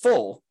mortgage in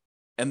full.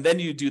 And then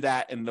you do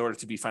that in order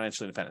to be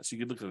financially independent. So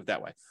you could look at it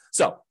that way.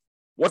 So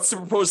what's the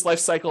proposed life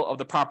cycle of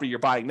the property you're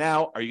buying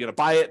now? Are you going to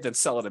buy it, then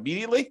sell it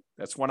immediately?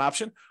 That's one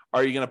option.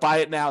 Are you going to buy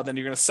it now, then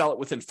you're going to sell it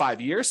within 5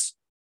 years?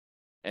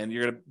 And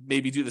you're going to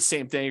maybe do the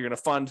same thing. You're going to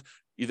fund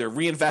either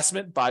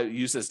reinvestment by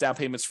use as down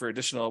payments for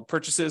additional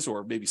purchases,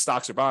 or maybe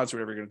stocks or bonds, or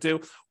whatever you're going to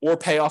do, or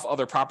pay off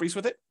other properties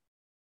with it.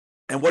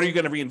 And what are you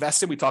going to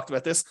reinvest in? We talked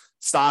about this: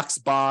 stocks,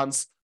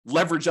 bonds,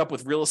 leverage up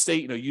with real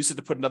estate, use it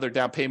to put another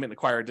down payment and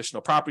acquire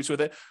additional properties with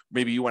it.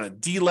 Maybe you want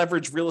to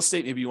deleverage real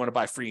estate. Maybe you want to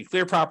buy free and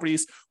clear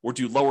properties or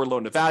do lower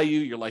loan to value.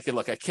 You're like, hey,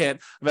 look, I'm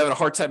having a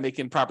hard time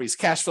making properties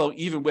cash flow,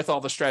 even with all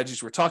the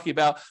strategies we're talking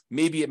about.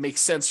 Maybe it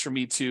makes sense for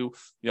me to,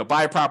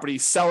 buy a property,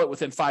 sell it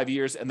within 5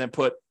 years, and then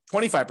put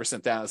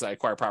 25% down as I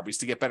acquire properties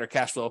to get better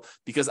cash flow,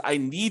 because I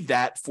need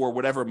that for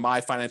whatever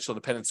my financial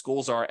independence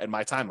goals are and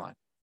my timeline.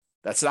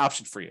 That's an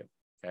option for you.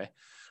 Okay.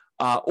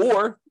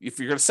 Or if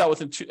you're going to sell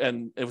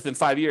within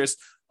 5 years,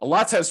 a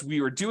lot of times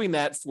we were doing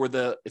that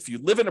if you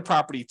live in a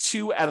property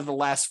 2 out of the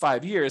last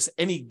 5 years,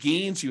 any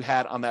gains you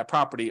had on that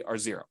property are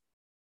zero.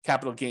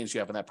 Capital gains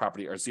you have on that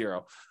property are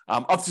zero,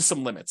 up to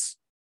some limits.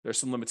 There's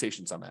some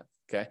limitations on that.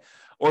 Okay.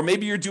 Or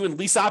maybe you're doing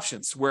lease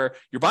options where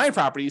you're buying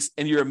properties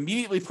and you're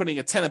immediately putting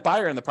a tenant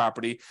buyer in the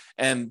property,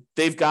 and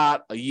they've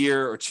got a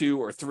year or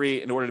 2 or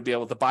 3 in order to be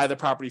able to buy the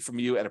property from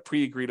you at a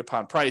pre-agreed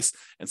upon price.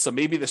 And so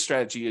maybe the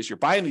strategy is you're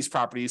buying these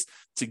properties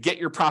to get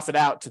your profit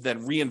out to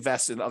then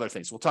reinvest in other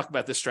things. We'll talk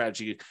about this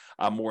strategy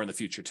more in the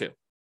future too.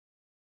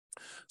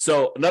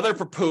 So another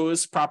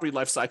proposed property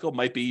life cycle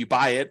might be you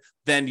buy it,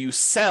 then you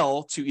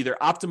sell to either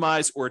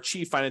optimize or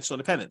achieve financial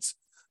independence.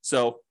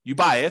 So you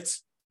buy it,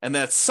 and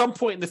then at some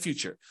point in the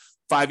future,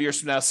 5 years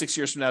from now, 6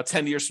 years from now,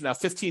 10 years from now,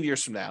 15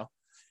 years from now,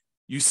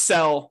 you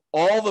sell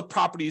all the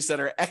properties that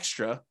are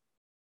extra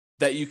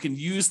that you can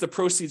use the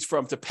proceeds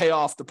from to pay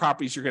off the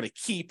properties you're going to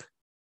keep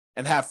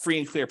and have free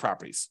and clear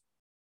properties.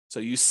 So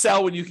you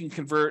sell when you can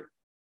convert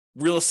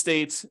real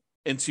estate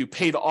into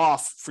paid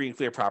off free and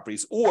clear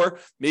properties. Or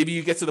maybe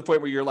you get to the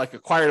point where you're like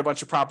acquired a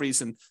bunch of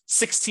properties, and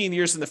 16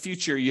 years in the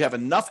future, you have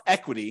enough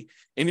equity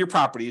in your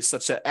properties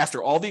such that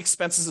after all the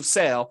expenses of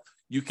sale,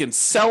 you can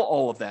sell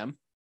all of them.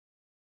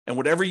 And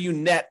whatever you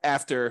net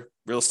after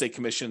real estate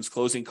commissions,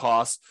 closing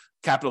costs,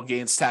 capital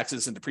gains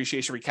taxes, and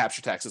depreciation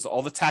recapture taxes,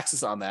 all the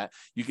taxes on that,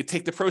 you can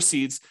take the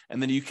proceeds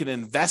and then you can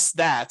invest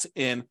that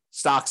in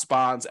stocks,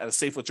 bonds at a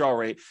safe withdrawal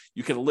rate.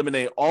 You can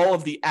eliminate all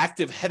of the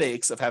active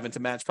headaches of having to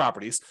manage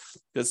properties,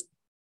 because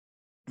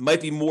it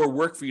might be more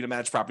work for you to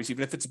manage properties,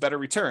 even if it's a better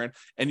return.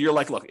 And you're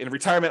like, look, in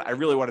retirement, I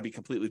really want to be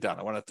completely done.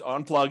 I want to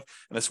unplug and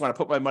I just want to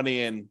put my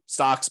money in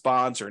stocks,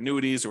 bonds, or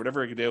annuities, or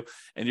whatever I can do.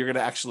 And you're going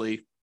to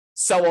actually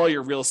sell all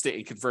your real estate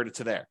and convert it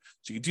to there.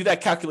 So you can do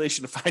that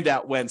calculation to find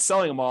out when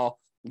selling them all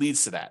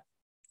leads to that.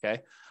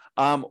 Okay.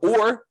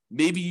 Or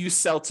maybe you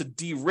sell to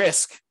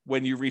de-risk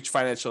when you reach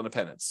financial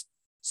independence.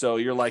 So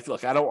you're like,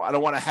 look, I don't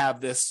want to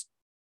have this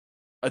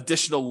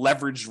additional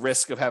leveraged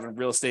risk of having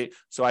real estate,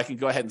 so I can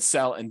go ahead and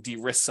sell and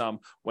de-risk some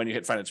when you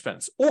hit financial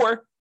independence.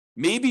 Or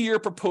maybe your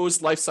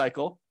proposed life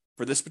cycle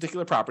for this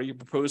particular property, your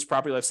proposed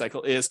property life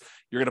cycle is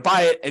you're going to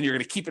buy it and you're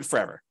going to keep it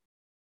forever.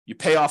 You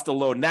pay off the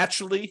loan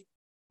naturally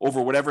over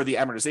whatever the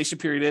amortization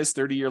period is,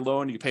 30-year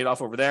loan, you pay it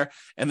off over there,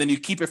 and then you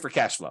keep it for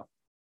cash flow.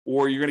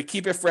 Or you're going to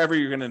keep it forever,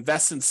 you're going to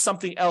invest in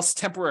something else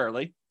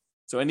temporarily.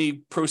 So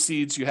any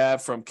proceeds you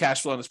have from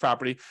cash flow on this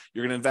property,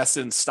 you're going to invest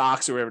in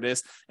stocks or whatever it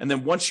is. And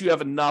then once you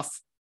have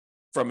enough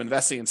from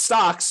investing in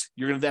stocks,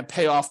 you're going to then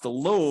pay off the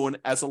loan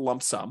as a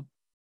lump sum.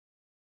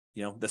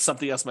 You know, that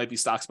something else might be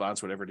stocks,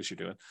 bonds, whatever it is you're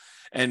doing.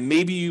 And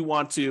maybe you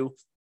want to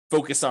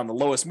focus on the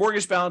lowest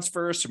mortgage balance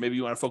first, or maybe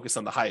you want to focus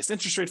on the highest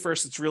interest rate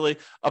first. It's really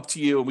up to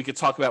you. And we could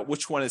talk about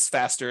which one is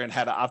faster and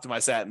how to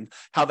optimize that and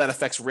how that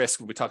affects risk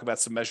when we talk about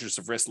some measures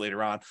of risk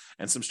later on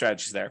and some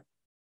strategies there.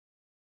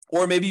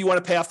 Or maybe you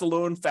want to pay off the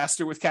loan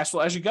faster with cash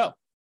flow as you go.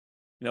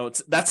 You know,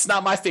 that's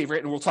not my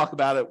favorite, and we'll talk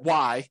about it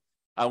why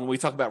when we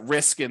talk about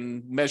risk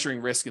and measuring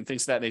risk and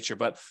things of that nature.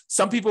 But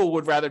some people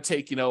would rather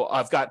take,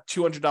 I've got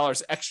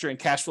 $200 extra in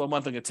cash flow a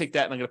month. I'm going to take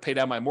that and I'm going to pay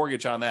down my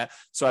mortgage on that.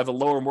 So I have a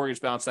lower mortgage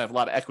balance and I have a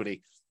lot of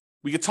equity.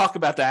 We could talk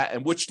about that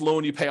and which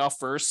loan you pay off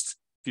first.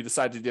 If you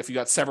decide to, if you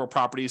got several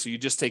properties, or you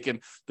just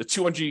taking the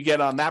 $200 you get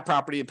on that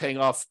property and paying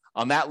off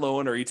on that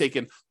loan, or you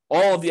taking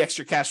all of the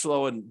extra cash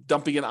flow and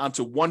dumping it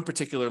onto one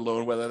particular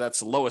loan, whether that's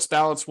the lowest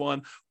balance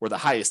one or the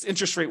highest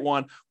interest rate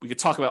one. We could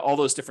talk about all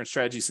those different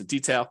strategies in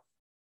detail.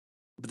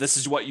 But this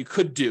is what you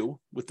could do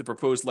with the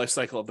proposed life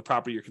cycle of the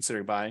property you're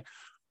considering buying.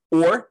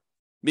 Or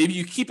maybe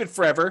you keep it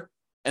forever,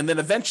 and then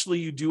eventually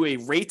you do a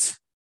rate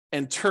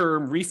and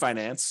term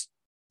refinance.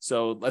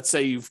 So let's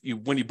say you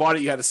when you bought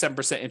it, you had a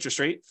 7% interest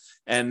rate,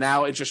 and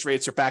now interest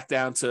rates are back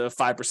down to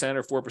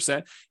 5% or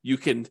 4%. You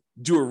can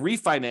do a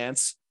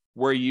refinance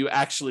where you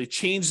actually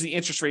change the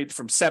interest rate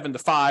from 7 to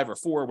 5 or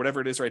 4,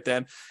 whatever it is right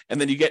then, and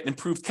then you get an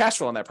improved cash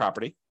flow on that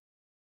property.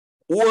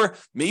 Or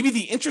maybe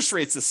the interest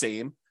rate's the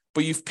same,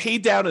 but you've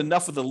paid down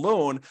enough of the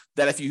loan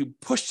that if you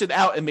pushed it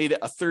out and made it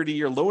a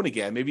 30-year loan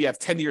again, maybe you have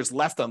 10 years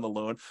left on the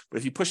loan, but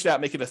if you push it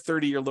out, make it a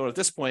 30-year loan at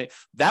this point,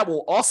 that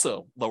will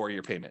also lower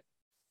your payment.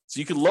 So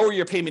you can lower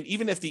your payment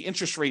even if the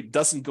interest rate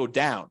doesn't go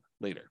down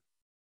later.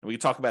 And we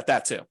can talk about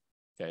that too.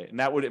 Okay. And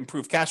that would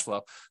improve cash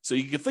flow. So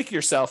you can think to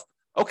yourself,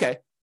 okay,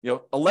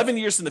 11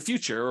 years in the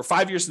future, or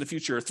 5 years in the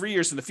future, or 3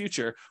 years in the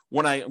future,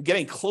 when I'm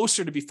getting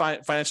closer to be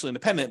financially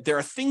independent, there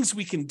are things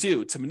we can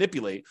do to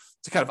manipulate,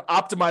 to kind of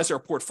optimize our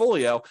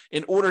portfolio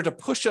in order to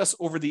push us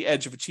over the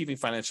edge of achieving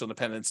financial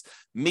independence.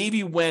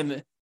 Maybe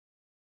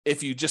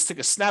if you just took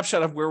a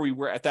snapshot of where we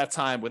were at that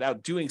time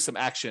without doing some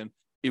action,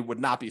 it would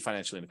not be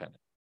financially independent.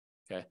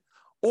 Okay.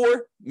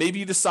 Or maybe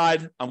you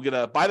decide, I'm going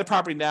to buy the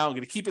property now, I'm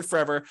going to keep it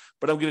forever,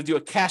 but I'm going to do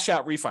a cash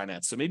out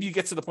refinance. So maybe you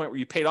get to the point where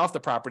you paid off the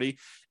property,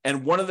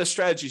 and one of the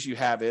strategies you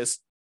have is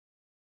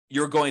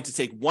you're going to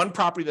take one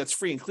property that's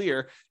free and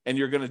clear, and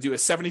you're going to do a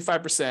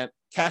 75%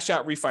 cash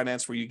out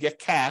refinance where you get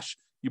cash,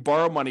 you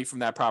borrow money from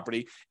that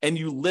property, and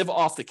you live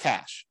off the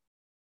cash.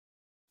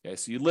 Okay,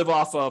 so you live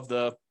off of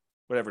the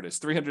whatever it is,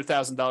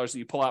 $300,000 that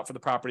you pull out for the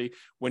property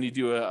when you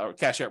do a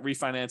cash out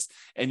refinance,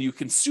 and you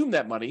consume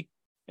that money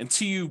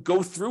until you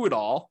go through it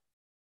all,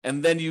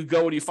 and then you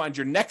go and you find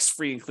your next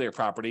free and clear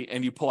property,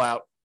 and you pull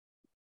out,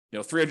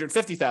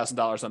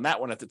 $350,000 on that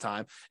one at the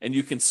time, and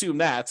you consume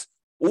that,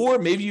 Or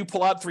maybe you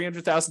pull out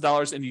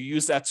 $300,000 and you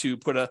use that to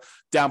put a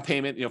down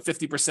payment,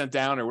 50%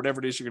 down or whatever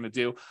it is you're going to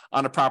do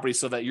on a property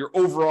so that your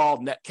overall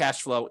net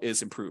cash flow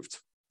is improved.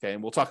 Okay.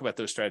 And we'll talk about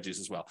those strategies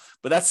as well.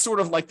 But that's sort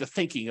of like the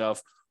thinking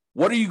of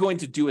what are you going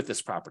to do with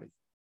this property?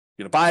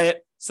 You're going to buy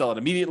it, sell it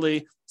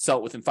immediately, sell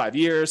it within 5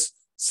 years,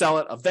 sell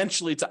it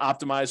eventually to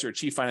optimize or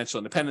achieve financial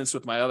independence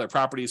with my other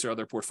properties or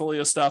other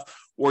portfolio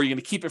stuff, or you're going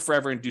to keep it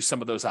forever and do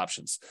some of those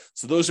options.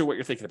 So those are what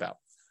you're thinking about.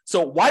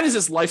 So why does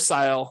this life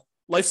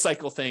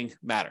cycle thing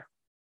matter?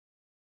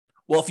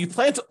 Well, if you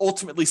plan to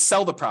ultimately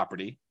sell the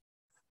property,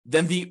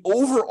 then the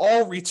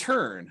overall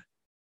return,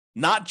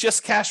 not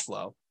just cash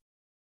flow,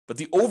 but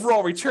the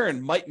overall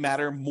return might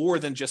matter more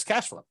than just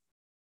cash flow.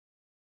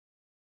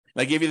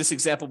 And I gave you this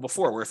example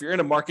before, where if you're in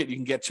a market, you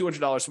can get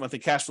 $200 a month in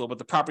cash flow, but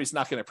the property's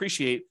not going to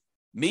appreciate.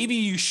 Maybe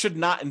you should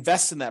not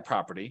invest in that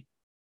property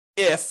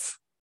if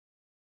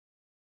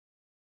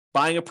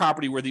buying a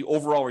property where the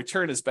overall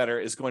return is better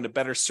is going to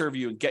better serve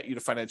you and get you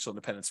to financial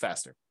independence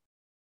faster.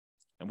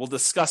 And we'll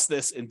discuss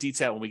this in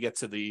detail when we get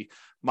to the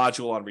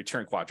module on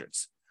return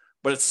quadrants.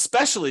 But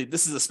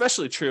this is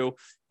especially true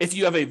if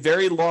you have a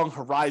very long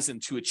horizon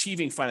to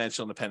achieving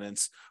financial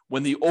independence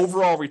when the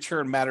overall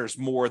return matters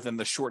more than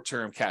the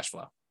short-term cash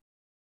flow.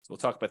 So we'll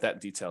talk about that in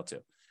detail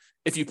too.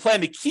 If you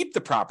plan to keep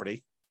the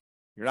property,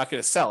 you're not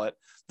going to sell it,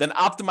 then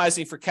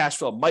optimizing for cash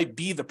flow might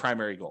be the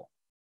primary goal.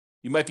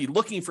 You might be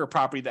looking for a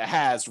property that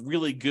has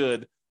really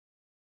good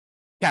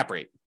cap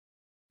rate,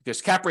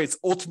 because cap rate's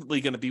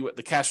ultimately going to be what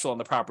the cash flow on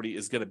the property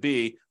is going to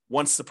be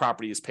once the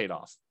property is paid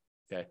off.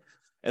 Okay.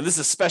 And this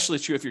is especially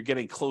true if you're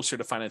getting closer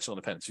to financial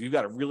independence. If you've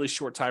got a really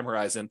short time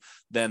horizon,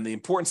 then the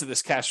importance of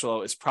this cash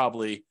flow is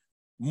probably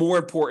more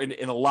important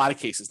in a lot of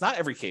cases, not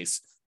every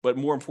case, but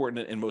more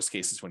important in most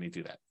cases when you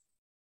do that.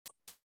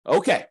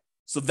 Okay.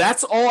 So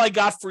that's all I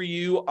got for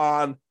you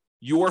on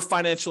your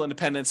financial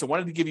independence. I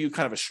wanted to give you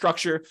kind of a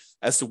structure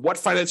as to what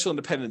financial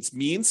independence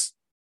means,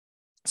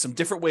 some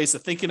different ways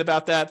of thinking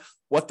about that,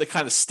 what the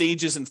kind of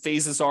stages and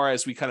phases are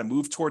as we kind of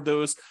move toward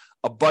those,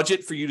 a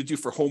budget for you to do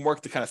for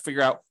homework to kind of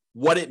figure out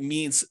what it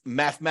means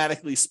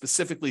mathematically,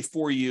 specifically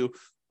for you,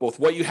 both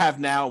what you have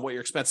now and what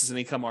your expenses and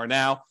income are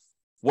now,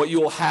 what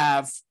you will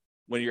have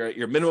when you're at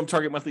your minimum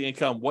target monthly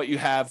income, what you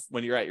have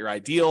when you're at your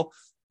ideal.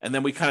 And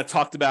then we kind of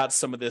talked about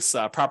some of this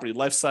property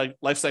life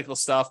cycle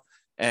stuff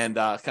and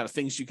kind of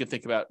things you can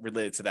think about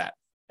related to that.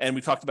 And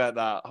we talked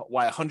about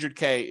why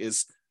 100K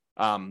is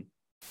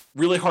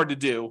really hard to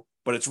do,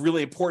 but it's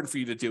really important for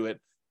you to do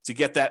it to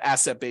get that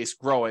asset base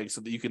growing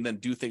so that you can then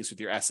do things with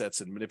your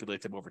assets and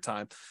manipulate them over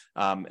time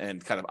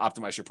and kind of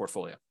optimize your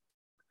portfolio.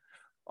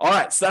 All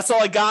right, so that's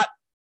all I got.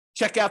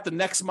 Check out the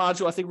next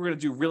module. I think we're going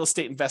to do real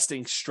estate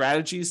investing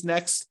strategies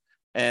next.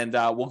 And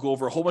we'll go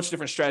over a whole bunch of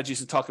different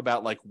strategies and talk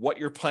about like what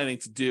you're planning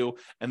to do.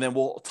 And then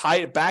we'll tie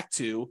it back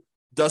to,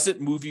 does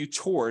it move you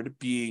toward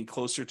being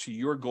closer to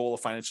your goal of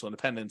financial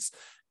independence?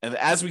 And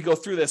as we go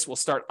through this, we'll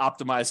start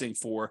optimizing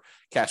for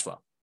cash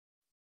flow.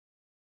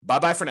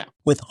 Bye-bye for now.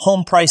 With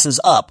home prices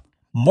up,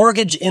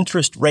 mortgage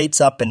interest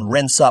rates up and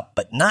rents up,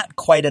 but not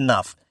quite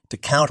enough to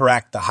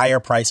counteract the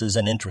higher prices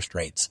and interest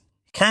rates.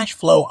 Cash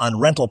flow on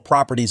rental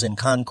properties in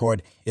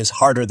Concord is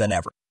harder than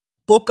ever.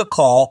 Book a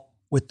call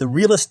with the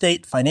Real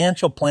Estate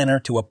Financial Planner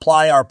to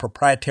apply our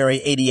proprietary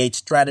 88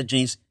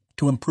 strategies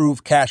to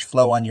improve cash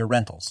flow on your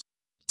rentals.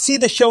 See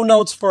the show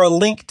notes for a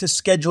link to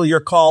schedule your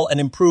call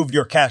and improve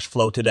your cash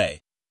flow today.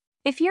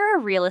 If you're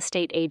a real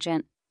estate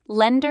agent,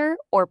 lender,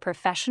 or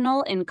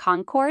professional in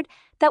Concord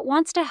that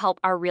wants to help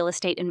our real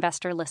estate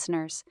investor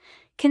listeners,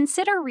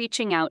 consider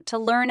reaching out to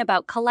learn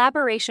about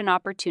collaboration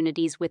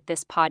opportunities with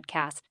this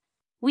podcast.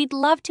 We'd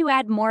love to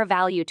add more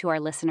value to our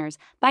listeners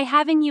by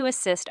having you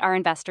assist our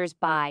investors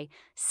buy,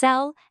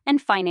 sell, and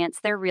finance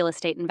their real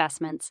estate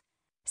investments.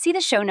 See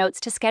the show notes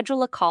to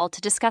schedule a call to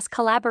discuss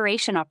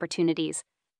collaboration opportunities.